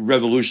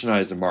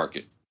revolutionized the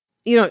market.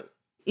 You know,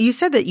 you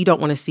said that you don't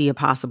want to see a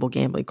possible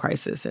gambling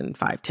crisis in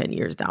 5-10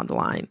 years down the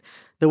line,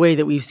 the way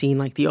that we've seen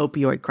like the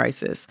opioid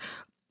crisis.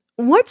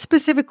 What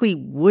specifically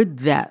would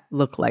that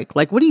look like?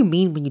 Like, what do you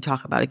mean when you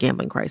talk about a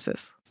gambling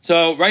crisis?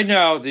 So right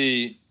now,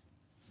 the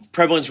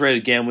prevalence rate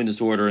of gambling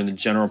disorder in the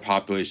general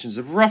population is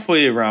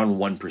roughly around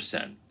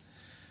 1%.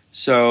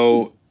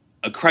 So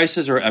a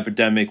crisis or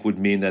epidemic would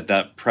mean that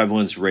that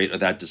prevalence rate of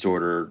that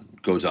disorder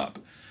goes up.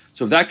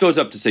 So if that goes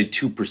up to, say,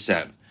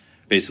 2%,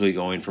 basically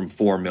going from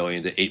 4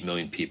 million to 8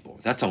 million people,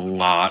 that's a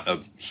lot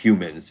of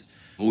humans.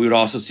 We would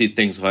also see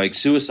things like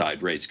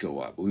suicide rates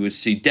go up. We would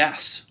see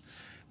deaths.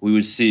 We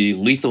would see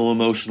lethal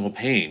emotional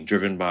pain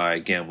driven by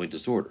gambling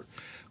disorder.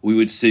 We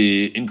would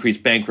see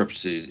increased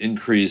bankruptcies,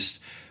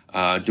 increased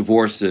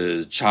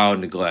divorces, child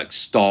neglect,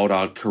 stalled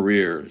out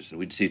careers.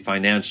 We'd see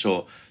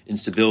financial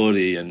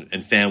instability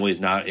and families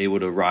not able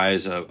to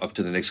rise up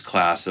to the next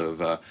class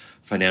of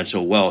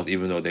financial wealth,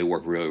 even though they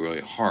work really,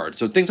 really hard.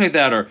 So things like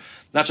that are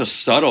not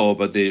just subtle,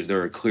 but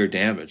they're a clear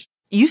damage.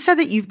 You said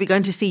that you've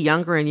begun to see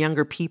younger and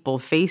younger people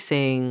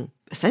facing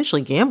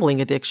essentially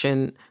gambling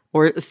addiction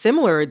or a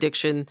similar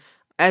addiction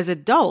as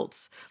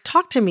adults.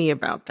 Talk to me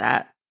about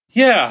that.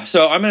 Yeah,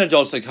 so I'm an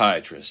adult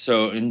psychiatrist.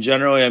 So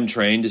generally, I'm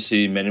trained to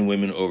see men and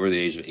women over the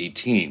age of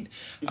 18.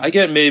 I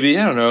get maybe,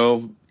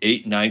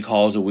 8, 9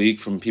 calls a week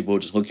from people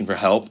just looking for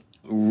help.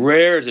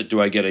 Rare is it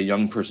do I get a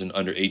young person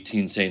under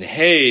 18 saying,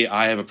 hey,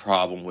 I have a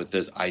problem with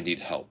this, I need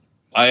help.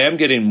 I am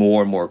getting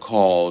more and more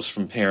calls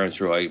from parents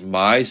who are like,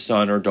 my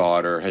son or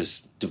daughter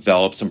has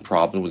developed some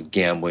problem with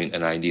gambling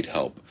and I need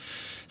help.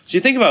 So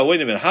you think about,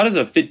 wait a minute, how does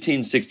a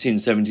 15, 16,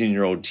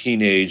 17-year-old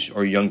teenage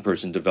or young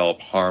person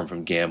develop harm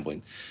from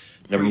gambling?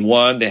 Number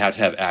one, they have to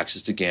have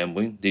access to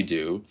gambling. They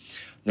do.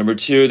 Number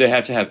two, they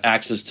have to have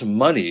access to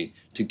money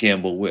to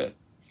gamble with.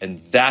 And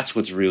that's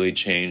what's really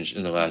changed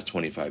in the last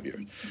 25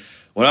 years.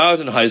 When I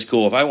was in high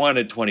school, if I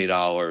wanted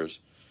 $20,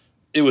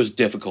 it was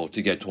difficult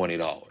to get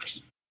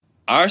 $20.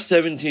 Our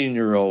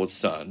 17-year-old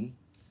son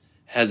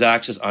has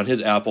access on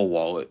his Apple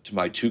Wallet to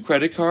my 2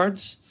 credit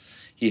cards.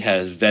 He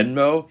has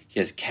Venmo. He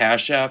has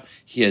Cash App.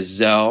 He has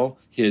Zelle.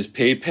 He has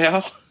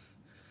PayPal.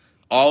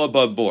 All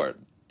above board.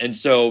 And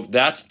so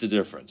that's the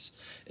difference.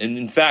 And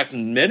in fact,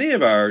 many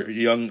of our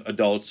young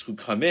adults who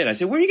come in, I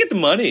say, where do you get the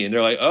money? And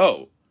they're like,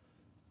 oh,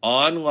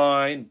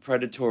 online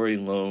predatory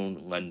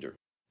loan lender.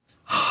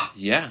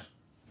 Yeah.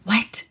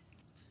 What?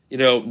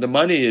 The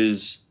money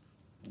is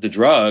the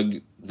drug,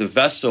 the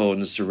vessel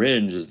and the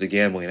syringe is the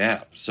gambling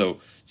app.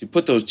 So if you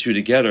put those two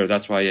together,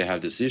 that's why you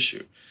have this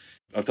issue.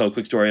 I'll tell a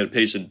quick story. I had a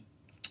patient,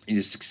 he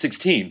was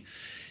 16.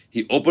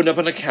 He opened up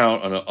an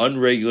account on an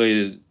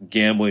unregulated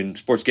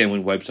sports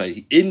gambling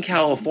website in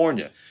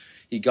California.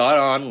 He got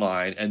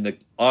online, and the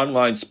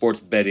online sports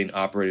betting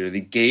operator,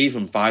 they gave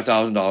him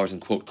 $5,000 in,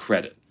 quote,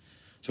 credit.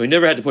 So he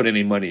never had to put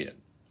any money in.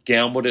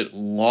 Gambled it,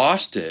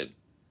 lost it.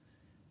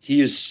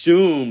 He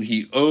assumed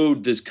he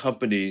owed this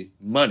company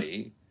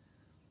money,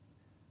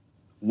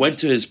 went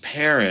to his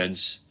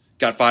parents,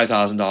 got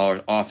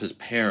 $5,000 off his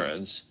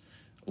parents,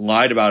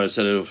 lied about it,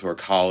 said it was for a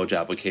college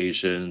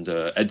application,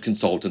 the ed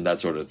consultant, that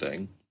sort of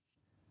thing,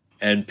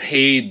 and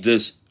paid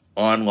this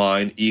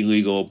online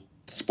illegal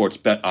sports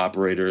bet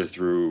operator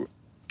through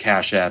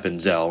Cash App and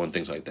Zelle and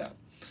things like that.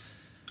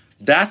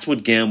 That's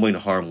what gambling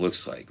harm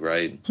looks like,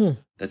 right?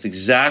 That's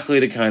exactly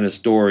the kind of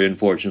story,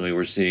 unfortunately,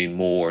 we're seeing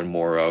more and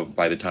more of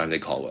by the time they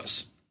call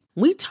us.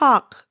 We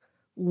talk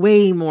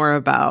way more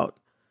about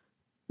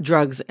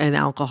drugs and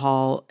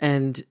alcohol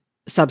and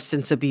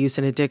substance abuse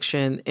and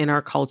addiction in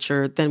our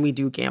culture than we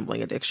do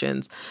gambling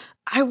addictions.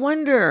 I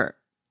wonder,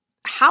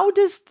 how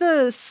does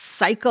the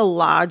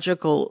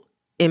psychological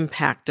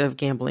impact of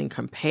gambling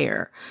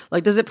compare?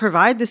 Like, does it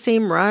provide the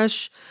same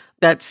rush,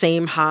 that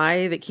same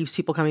high that keeps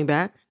people coming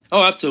back?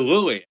 Oh,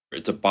 absolutely.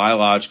 It's a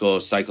biological,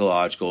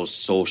 psychological,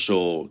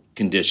 social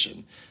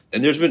condition.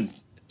 And there's been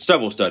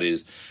several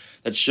studies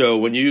that show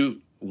when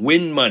you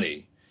win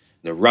money,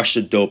 the rush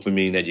of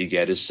dopamine that you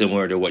get is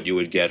similar to what you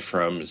would get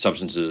from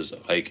substances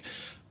like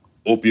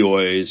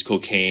opioids,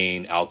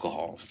 cocaine,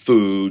 alcohol,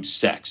 food,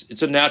 sex.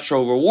 It's a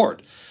natural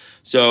reward.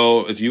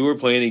 So if you were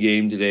playing a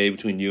game today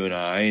between you and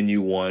I and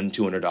you won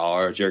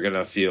 $200, you're going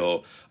to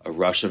feel a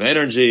rush of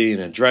energy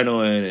and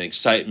adrenaline and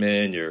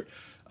excitement. Your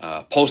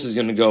pulse is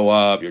going to go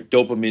up. Your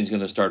dopamine is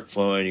going to start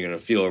flowing. You're going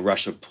to feel a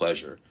rush of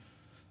pleasure.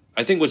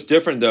 I think what's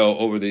different, though,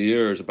 over the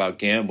years about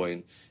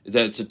gambling is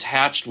that it's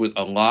attached with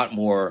a lot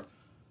more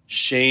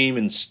shame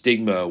and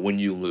stigma when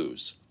you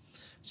lose.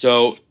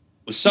 So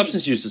with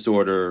substance use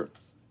disorder,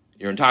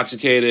 you're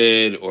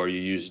intoxicated or you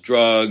use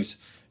drugs,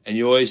 And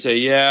you always say,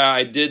 yeah,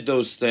 I did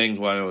those things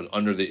when I was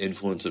under the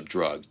influence of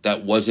drugs.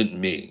 That wasn't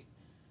me.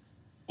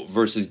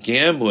 Versus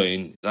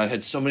gambling, I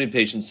had so many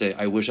patients say,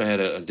 I wish I had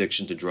an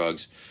addiction to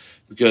drugs,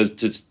 because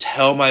to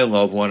tell my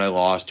loved one I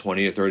lost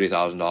 $20,000 or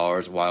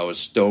 $30,000 while I was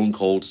stone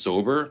cold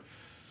sober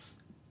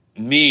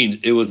means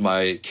it was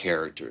my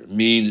character,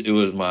 means it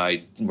was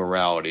my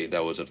morality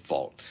that was at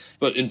fault.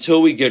 But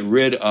until we get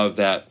rid of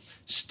that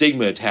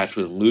stigma attached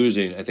with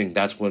losing, I think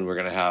that's when we're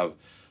going to have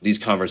these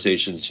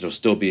conversations,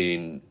 still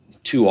being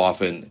too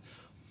often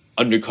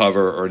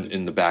undercover or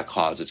in the back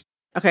closets.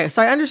 Okay,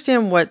 so I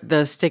understand what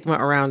the stigma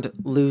around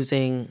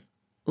losing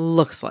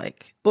looks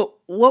like, but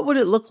what would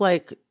it look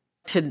like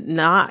to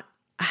not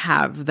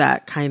have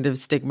that kind of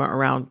stigma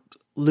around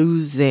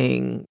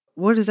losing?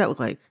 What does that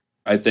look like?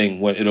 I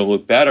think it'll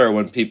look better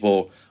when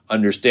people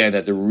understand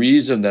that the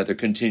reason that they're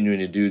continuing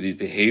to do these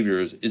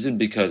behaviors isn't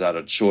because out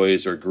of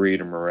choice or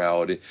greed or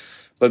morality,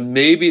 but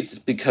maybe it's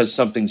because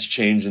something's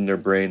changed in their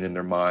brain and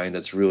their mind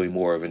that's really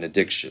more of an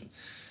addiction.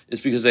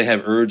 It's because they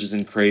have urges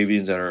and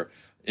cravings that are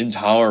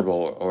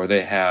intolerable, or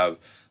they have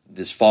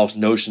this false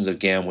notions of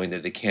gambling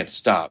that they can't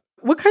stop.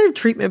 What kind of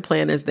treatment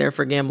plan is there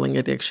for gambling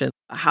addiction?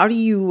 How do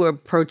you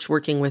approach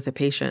working with a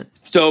patient?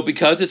 So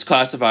because it's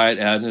classified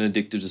as an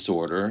addictive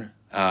disorder,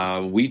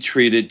 we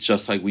treat it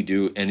just like we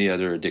do any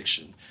other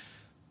addiction.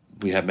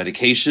 We have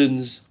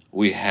medications,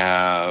 we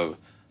have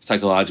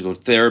psychological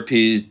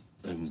therapies,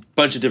 a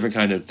bunch of different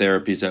kinds of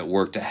therapies that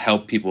work to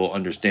help people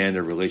understand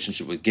their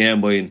relationship with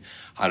gambling,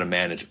 how to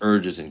manage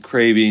urges and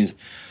cravings.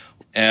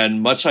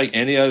 And much like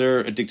any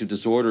other addictive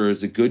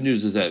disorders, the good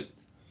news is that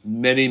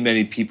many,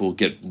 many people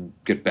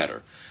get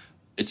better.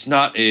 It's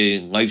not a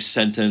life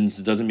sentence.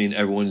 It doesn't mean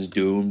everyone's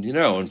doomed.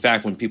 In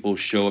fact, when people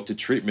show up to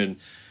treatment,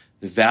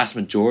 the vast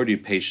majority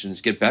of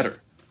patients get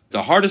better.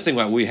 The hardest thing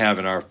that we have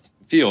in our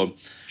field,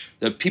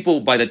 that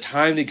people, by the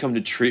time they come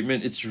to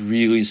treatment, it's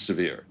really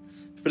severe.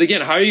 But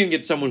again, how are you going to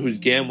get someone who's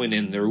gambling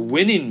and they're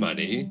winning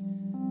money?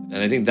 And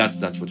I think that's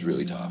what's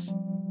really tough.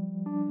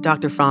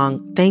 Dr.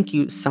 Fong, thank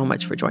you so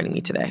much for joining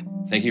me today.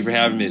 Thank you for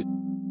having me.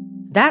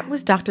 That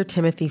was Dr.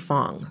 Timothy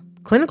Fong,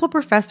 clinical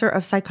professor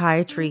of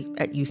psychiatry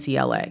at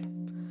UCLA.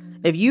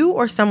 If you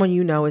or someone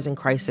you know is in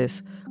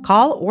crisis,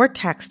 call or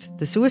text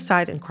the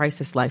Suicide and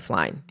Crisis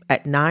Lifeline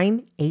at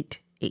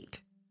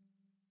 988.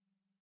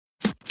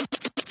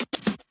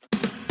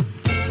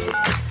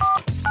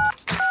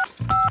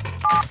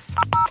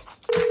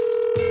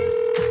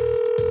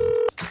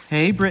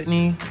 Hey,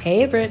 Brittany.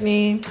 Hey,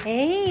 Brittany.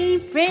 Hey,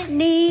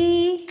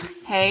 Brittany.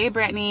 Hey,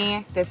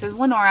 Brittany. This is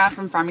Lenora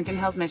from Farmington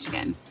Hills,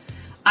 Michigan.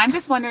 I'm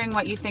just wondering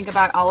what you think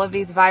about all of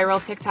these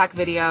viral TikTok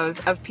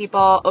videos of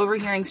people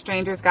overhearing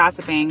strangers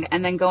gossiping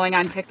and then going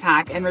on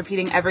TikTok and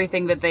repeating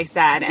everything that they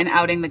said and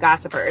outing the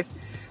gossipers.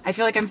 I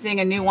feel like I'm seeing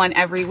a new one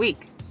every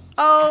week.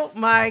 Oh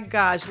my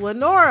gosh,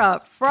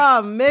 Lenora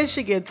from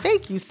Michigan,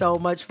 thank you so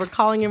much for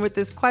calling in with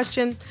this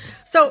question.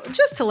 So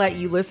just to let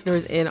you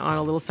listeners in on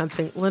a little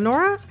something,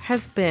 Lenora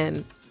has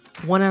been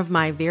one of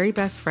my very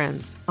best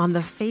friends on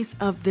the face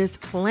of this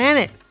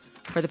planet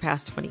for the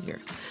past 20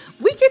 years.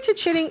 We get to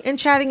chitting and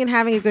chatting and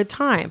having a good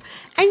time.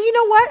 And you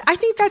know what? I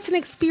think that's an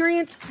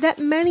experience that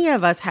many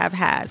of us have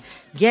had,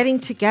 getting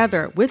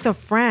together with a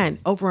friend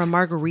over a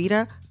margarita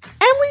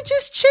and we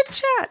just chit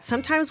chat.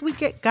 Sometimes we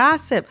get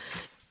gossip.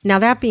 Now,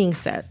 that being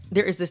said,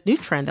 there is this new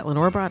trend that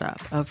Lenora brought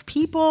up of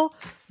people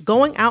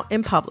going out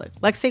in public,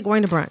 like say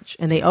going to brunch,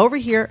 and they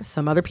overhear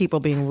some other people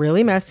being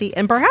really messy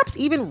and perhaps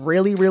even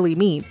really, really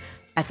mean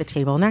at the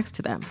table next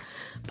to them.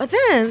 But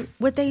then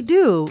what they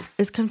do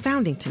is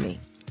confounding to me.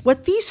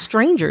 What these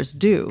strangers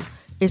do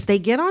is they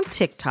get on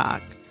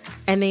TikTok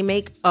and they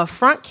make a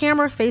front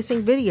camera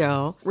facing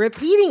video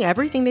repeating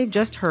everything they've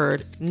just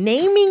heard,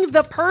 naming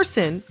the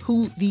person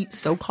who the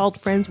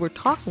so-called friends were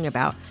talking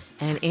about,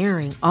 and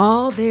airing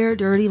all their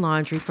dirty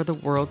laundry for the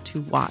world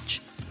to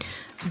watch.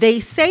 They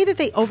say that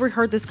they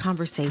overheard this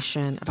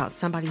conversation about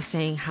somebody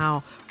saying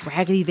how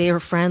raggedy their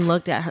friend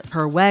looked at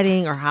her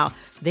wedding, or how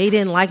they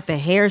didn't like the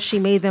hair she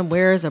made them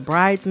wear as a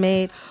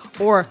bridesmaid.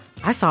 Or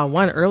I saw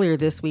one earlier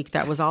this week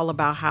that was all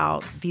about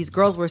how these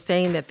girls were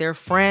saying that their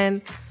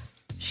friend,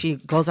 she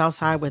goes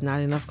outside with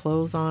not enough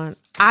clothes on.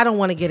 I don't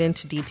want to get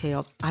into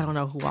details. I don't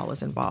know who all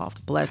was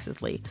involved,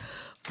 blessedly.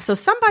 So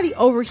somebody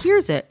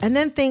overhears it and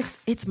then thinks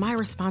it's my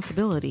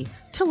responsibility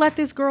to let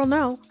this girl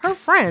know her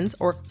friends,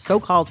 or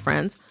so-called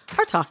friends,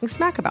 are talking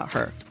smack about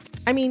her.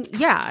 I mean,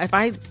 yeah, if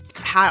I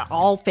had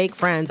all fake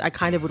friends, I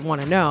kind of would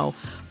want to know,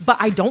 but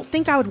I don't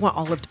think I would want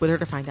all of Twitter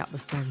to find out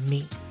before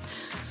me.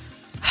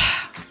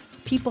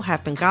 People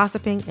have been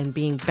gossiping and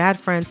being bad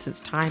friends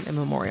since time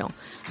immemorial.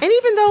 And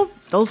even though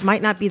those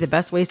might not be the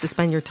best ways to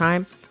spend your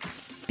time,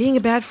 being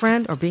a bad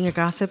friend or being a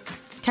gossip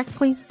is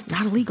technically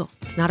not illegal.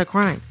 It's not a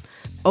crime.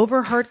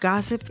 Overheard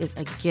gossip is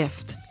a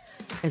gift.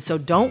 And so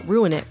don't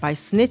ruin it by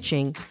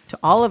snitching to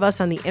all of us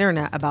on the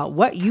internet about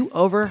what you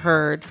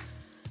overheard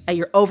at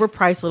your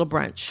overpriced little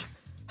brunch.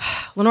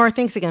 Lenora,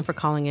 thanks again for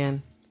calling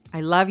in.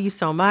 I love you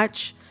so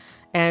much.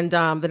 And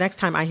the next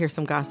time I hear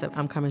some gossip,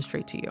 I'm coming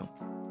straight to you.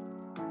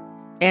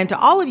 And to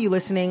all of you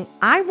listening,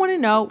 I want to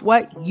know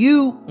what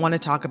you want to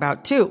talk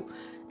about too.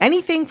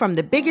 Anything from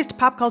the biggest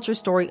pop culture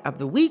story of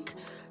the week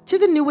to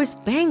the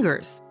newest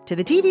bangers to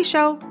the TV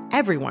show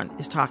everyone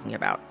is talking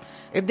about.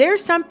 If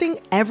there's something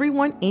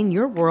everyone in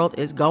your world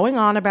is going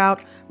on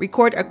about,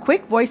 record a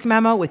quick voice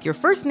memo with your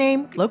first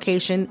name,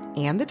 location,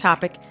 and the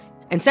topic,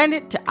 and send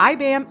it to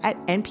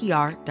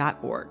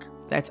ibam@npr.org.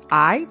 That's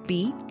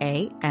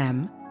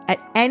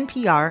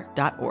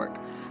IBAM@npr.org.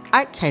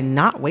 I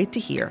cannot wait to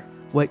hear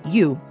what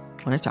you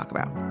want to talk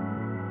about.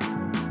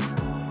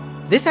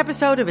 This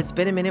episode of It's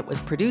Been a Minute was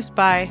produced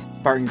by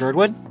Barton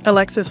Girdwood,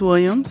 Alexis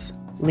Williams,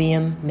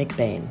 Liam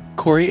McBain,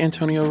 Corey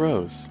Antonio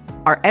Rose.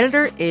 Our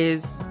editor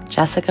is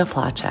Jessica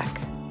Plachek.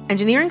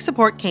 Engineering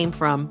support came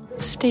from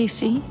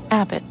Stacy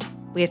Abbott.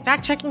 We had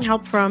fact-checking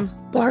help from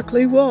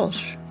Barkley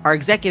Walsh. Our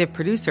executive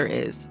producer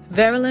is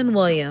Verilyn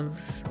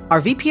Williams.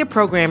 Our VP of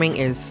programming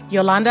is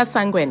Yolanda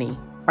Sanguini.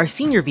 Our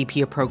senior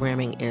VP of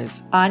programming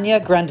is Anya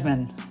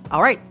Grundman.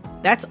 All right,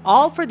 that's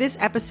all for this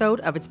episode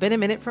of It's Been a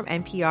Minute from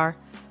NPR.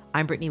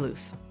 I'm Brittany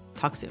Luce.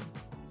 Talk soon.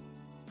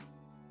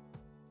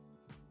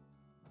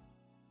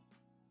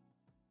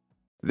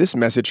 This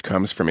message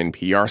comes from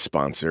NPR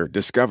sponsor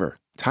Discover.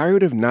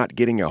 Tired of not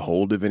getting a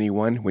hold of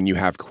anyone when you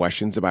have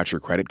questions about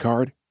your credit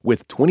card?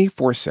 With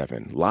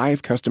 24/7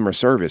 live customer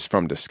service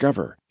from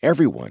Discover,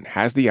 everyone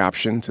has the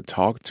option to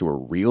talk to a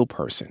real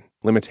person.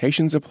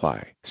 Limitations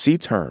apply. See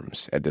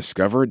terms at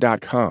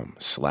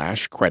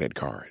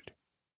discover.com/creditcard.